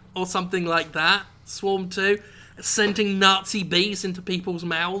 2 or something like that, Swarm 2, sending Nazi bees into people's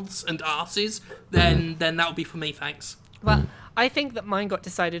mouths and arses, then that would be for me, thanks. Well, I think that mine got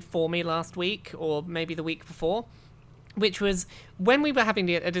decided for me last week, or maybe the week before, which was when we were having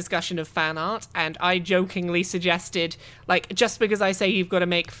a discussion of fan art, and I jokingly suggested, like, just because I say you've got to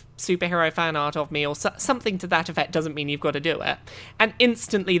make superhero fan art of me, or something to that effect, doesn't mean you've got to do it. And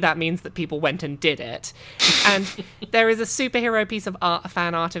instantly that means that people went and did it. And there is a superhero piece of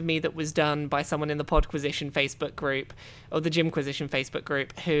fan art of me that was done by someone in the Podquisition Facebook group, or the Jimquisition Facebook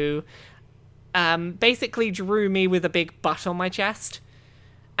group, who basically drew me with a big butt on my chest.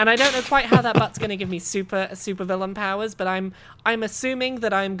 And I don't know quite how that butt's going to give me super villain powers, but I'm assuming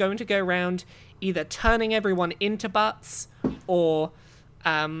that I'm going to go around either turning everyone into butts, or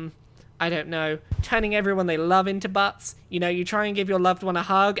I don't know, turning everyone they love into butts. You know, you try and give your loved one a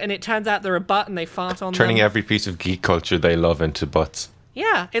hug, and it turns out they're a butt, and they fart on Turning them. every piece of geek culture they love into butts.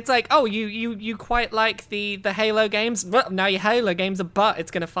 Yeah, it's like, oh, you quite like the Halo games? Well, now your Halo game's a butt.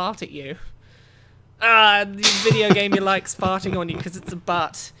 It's going to fart at you. The video game you like's farting on you because it's a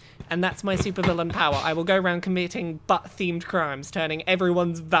butt. And that's my supervillain power. I will go around committing butt-themed crimes, turning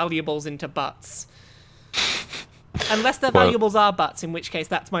everyone's valuables into butts. Unless their valuables are butts, in which case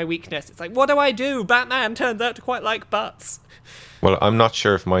that's my weakness. It's like, what do I do? Batman turns out to quite like butts. Well, I'm not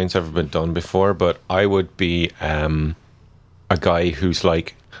sure if mine's ever been done before, but I would be a guy who's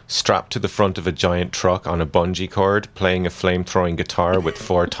like strapped to the front of a giant truck on a bungee cord, playing a flame-throwing guitar with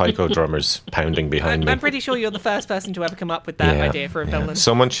 4 taiko drummers pounding behind me. I'm pretty sure you're the first person to ever come up with that idea for a villain.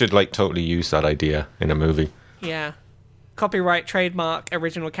 Someone should like totally use that idea in a movie. Yeah. Copyright, trademark,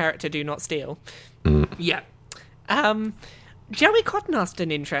 original character, do not steal. Yeah. Joey Cotton asked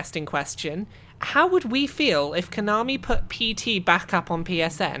an interesting question. How would we feel if Konami put PT back up on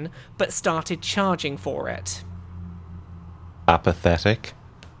PSN, but started charging for it? Apathetic.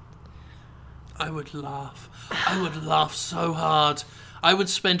 I would laugh. I would laugh so hard. I would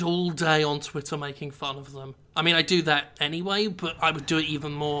spend all day on Twitter making fun of them. I mean, I do that anyway, but I would do it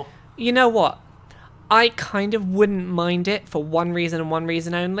even more. You know what? I kind of wouldn't mind it for one reason and one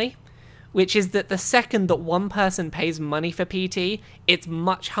reason only, which is that the second that one person pays money for PT, it's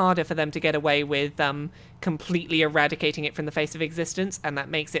much harder for them to get away with completely eradicating it from the face of existence, and that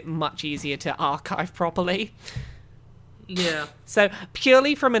makes it much easier to archive properly. Yeah. So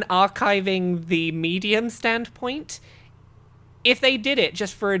purely from an archiving the medium standpoint, if they did it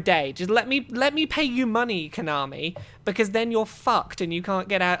just for a day, just let me pay you money, Konami, because then you're fucked and you can't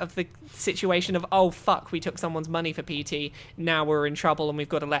get out of the situation of, oh fuck, we took someone's money for PT, now we're in trouble and we've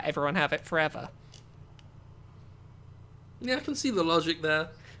got to let everyone have it forever. Yeah, I can see the logic there.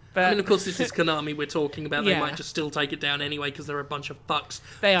 But, I mean, of course, this is Konami we're talking about. They Yeah. might just still take it down anyway because they're a bunch of fucks.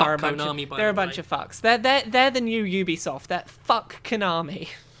 They Fuck are a bunch Konami, of, by they're the a bunch way. of fucks. They're the new Ubisoft. That fuck Konami.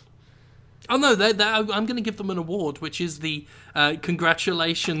 Oh no, I'm going to give them an award, which is the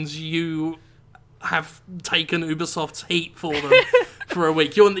congratulations, you have taken Ubisoft's heat for them for a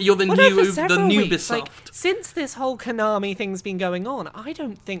week. You're the Well, no, for new several weeks. Ubisoft. Like, since this whole Konami thing's been going on, I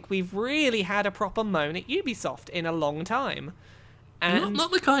don't think we've really had a proper moan at Ubisoft in a long time. And Not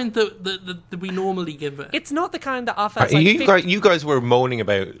the kind that we normally give it. it's not the kind that our first like, You guys were moaning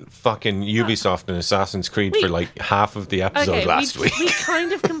about fucking Ubisoft and Assassin's Creed for like half of the episode last week. We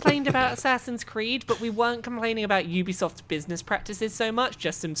kind of complained about Assassin's Creed, but we weren't complaining about Ubisoft's business practices so much,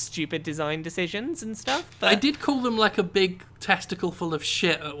 just some stupid design decisions and stuff. But I did call them like a big testicle full of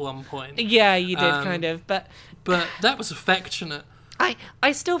shit at one point. yeah, you did kind of, but that was affectionate.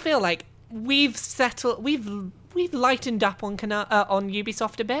 I still feel like we've lightened up on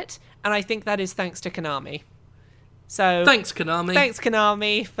Ubisoft a bit, and I think that is thanks to Konami. So Thanks, Konami. Thanks,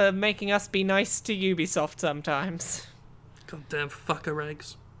 Konami, for making us be nice to Ubisoft sometimes. Goddamn fucker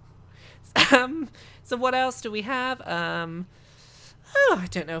eggs. So what else do we have? I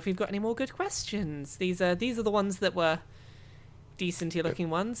don't know if we've got any more good questions. These are the ones that were decent looking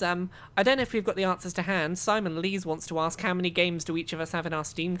ones. I don't know if we've got the answers to hand. Simon Lees wants to ask how many games do each of us have in our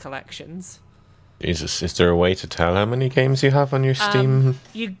Steam collections? Jesus, is there a way to tell how many games you have on your Steam?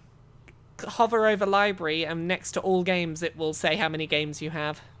 You hover over library, and next to all games, it will say how many games you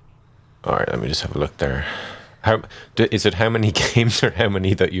have. All right, let me just have a look there. Is it how many games or how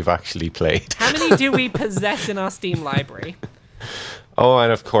many that you've actually played? How many do we possess in our Steam library? Oh,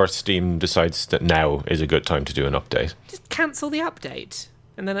 and of course, Steam decides that now is a good time to do an update. Just cancel the update,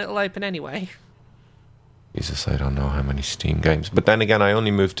 and then it'll open anyway. Jesus, I don't know how many Steam games. But then again, I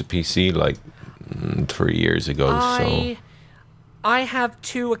only moved to PC like 3 years ago, so... I have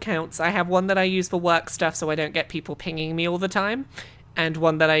two accounts. I have one that I use for work stuff so I don't get people pinging me all the time, and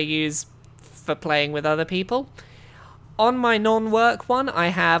one that I use for playing with other people. On my non-work one, I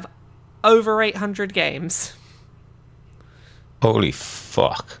have over 800 games. Holy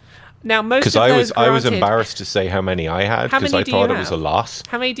fuck. Now, most of Because those I was granted- embarrassed to say how many I had, How because many I do thought you it was a have? loss.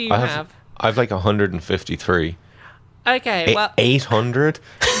 How many do you have? I have like 153. Okay, well... 800?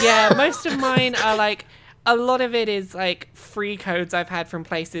 Yeah, most of mine are like... A lot of it is like free codes I've had from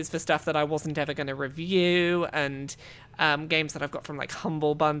places for stuff that I wasn't ever going to review, and games that I've got from like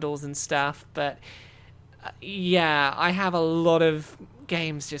Humble Bundles and stuff. But yeah, I have a lot of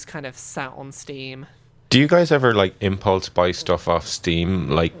games just kind of sat on Steam. Do you guys ever like impulse buy stuff off Steam,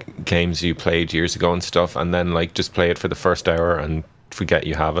 like games you played years ago and stuff, and then like just play it for the first hour and forget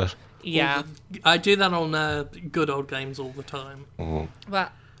you have it? Yeah. I do that on good old games all the time. Well,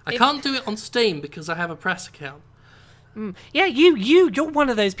 I can't do it on Steam because I have a press account. yeah, you're one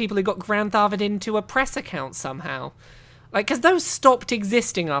of those people who got grandfathered into a press account somehow. Like, because those stopped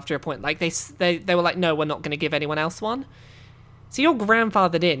existing after a point. Like, they were like, no, we're not going to give anyone else one. So you're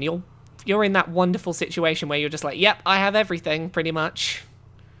grandfathered in. You're in that wonderful situation where you're just like, yep, I have everything, pretty much.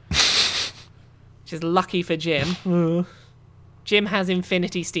 Which is lucky for Jim. Jim has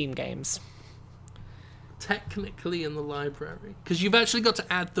infinity Steam games. Technically in the library. Because you've actually got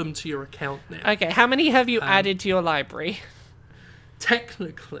to add them to your account now. Okay, how many have you added to your library?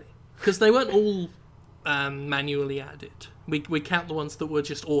 Technically. Because they weren't all manually added. We count the ones that were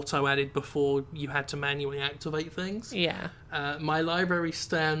just auto-added before you had to manually activate things. Yeah. My library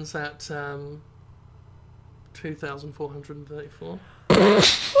stands at 2,434.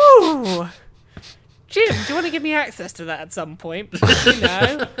 Ooh. Jim, do you want to give me access to that at some point?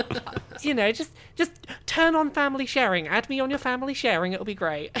 Just turn on family sharing. Add me on your family sharing. It'll be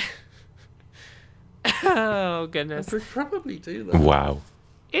great. Oh goodness! I could probably do that. Wow.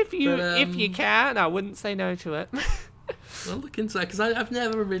 If you can, I wouldn't say no to it. I'll look into that because I've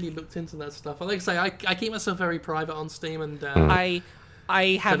never really looked into that stuff. Like I say, I keep myself very private on Steam, and I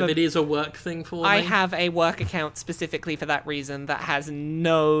have it is a work thing for me. I have a work account specifically for that reason that has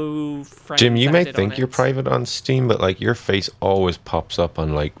no friends. Jim, you may added think on you're it. private on Steam, but like your face always pops up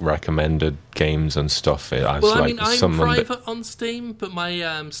on like recommended games and stuff. As Well, I like mean, I'm someone that- private on Steam, but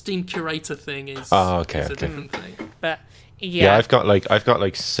my Steam curator thing is, Oh, okay, is a okay. different thing. But Yeah, I've got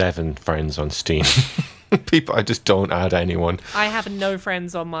like 7 friends on Steam. People, I just don't add anyone. I have no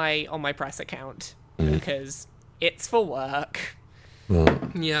friends on my press account because It's for work.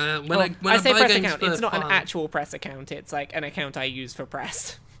 Yeah, when Well, I say buy press games account. for It's not an fun, actual press account. It's like an account I use for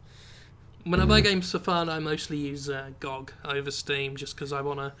press. when I buy games for fun, I mostly use GOG over Steam, just because I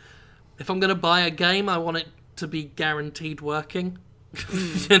want to. If I'm going to buy a game, I want it to be guaranteed working.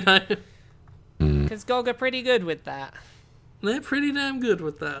 You know, Because GOG are pretty good with that. they're pretty damn good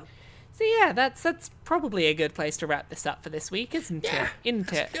with that. So yeah, that's probably a good place to wrap this up for this week, isn't it?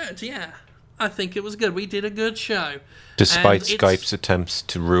 Isn't it? Good, yeah. I think it was good. We did a good show. Despite And it's- Skype's attempts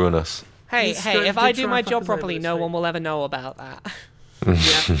to ruin us. Hey, It's hey, going if to I do try my and fuck job us over properly, this no week. one will ever know about that. Yeah.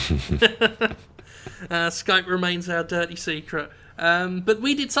 Skype remains our dirty secret. But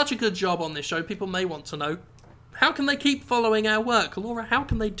we did such a good job on this show, people may want to know, how can they keep following our work? Laura, how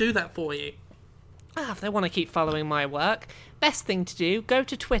can they do that for you? If they want to keep following my work, best thing to do, go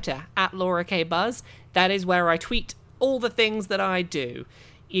to Twitter, @LauraKBuzz. That is where I tweet all the things that I do.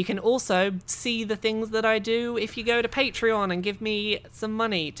 You can also see the things that I do if you go to Patreon and give me some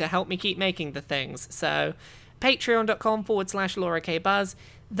money to help me keep making the things. So, patreon.com/LauraKBuzz.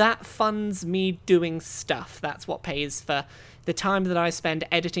 That funds me doing stuff. That's what pays for the time that I spend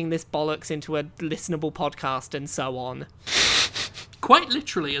editing this bollocks into a listenable podcast and so on. Quite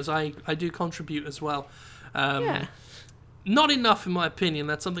literally, as I do contribute as well. Yeah. Not enough, in my opinion.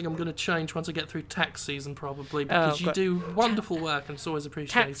 That's something I'm going to change once I get through tax season, probably, because you God. do wonderful work and it's always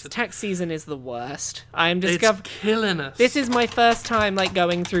appreciated. Tax season is the worst. I am It's discovering. killing us. This is my first time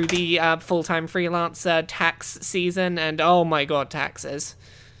going through the full-time freelancer tax season, and oh my god, taxes.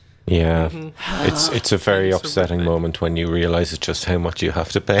 Yeah, Mm-hmm. it's a very It's upsetting horrific. moment when you realise just how much you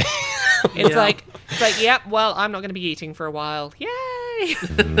have to pay. It's Yeah. like, yep, well, I'm not going to be eating for a while. Yay!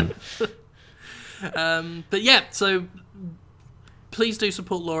 But yeah, so please do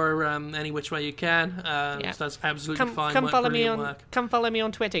support Laura any which way you can. Yeah. That's absolutely Come fine. follow me Brilliant on work. come follow me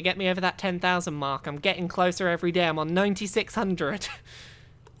on Twitter. Get me over that 10,000 mark. I'm getting closer every day. I'm on 9,600.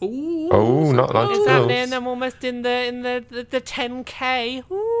 Ooh, Oh, so not like close. It's Close. happening. I'm almost in the 10k.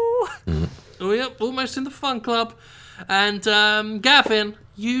 Ooh. Oh, yep, almost in the fun club. And Gavin,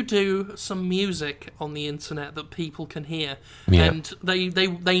 you do some music on the internet that people can hear, Yeah. and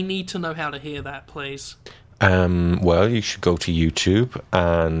they need to know how to hear that, please. Well, you should go to YouTube,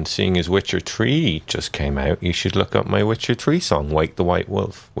 and seeing as Witcher 3 just came out, you should look up my Witcher 3 song, Wake the White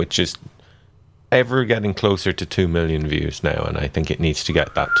Wolf, which is ever getting closer to 2 million views now, and I think it needs to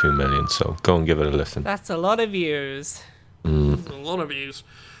get that 2 million, so go and give it a listen. That's a lot of views. A lot of views.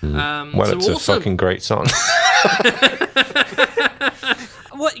 Well, so it's a also, fucking great song.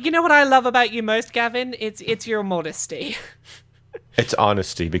 You know what I love about you most, Gavin? It's your modesty. It's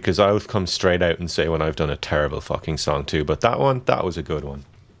honesty, because I'll come straight out and say when I've done a terrible fucking song too, but that was a good one.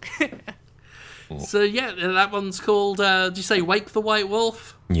 So yeah, that one's called. Did you say "Wake the White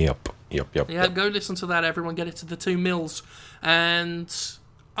Wolf"? Yep. Yeah, go listen to that. Everyone, get it to the 2 mils, and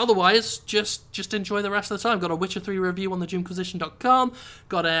otherwise, just enjoy the rest of the time. Got a Witcher 3 review on the Podquisition.com.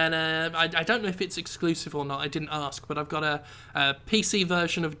 Got an I don't know if it's exclusive or not. I didn't ask, but I've got a PC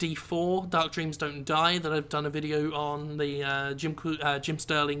version of D4, Dark Dreams Don't Die, that I've done a video on the Jim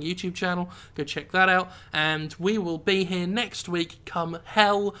Sterling YouTube channel. Go check that out. And we will be here next week, come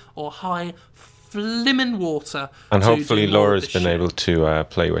hell or high flimmin' water. And to hopefully do more of Laura's this been shit. able to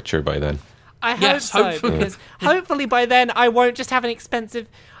play Witcher by then. I hope Yes, so, hopefully. because hopefully by then I won't just have an expensive...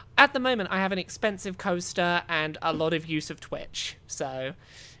 At the moment, I have an expensive coaster and a lot of use of Twitch. So,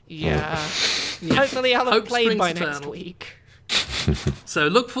 yeah. Hopefully I'll have Hope played by springs next eternal. week. So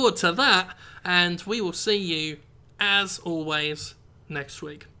look forward to that, and we will see you, as always, next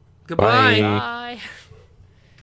week. Goodbye. Bye. Bye.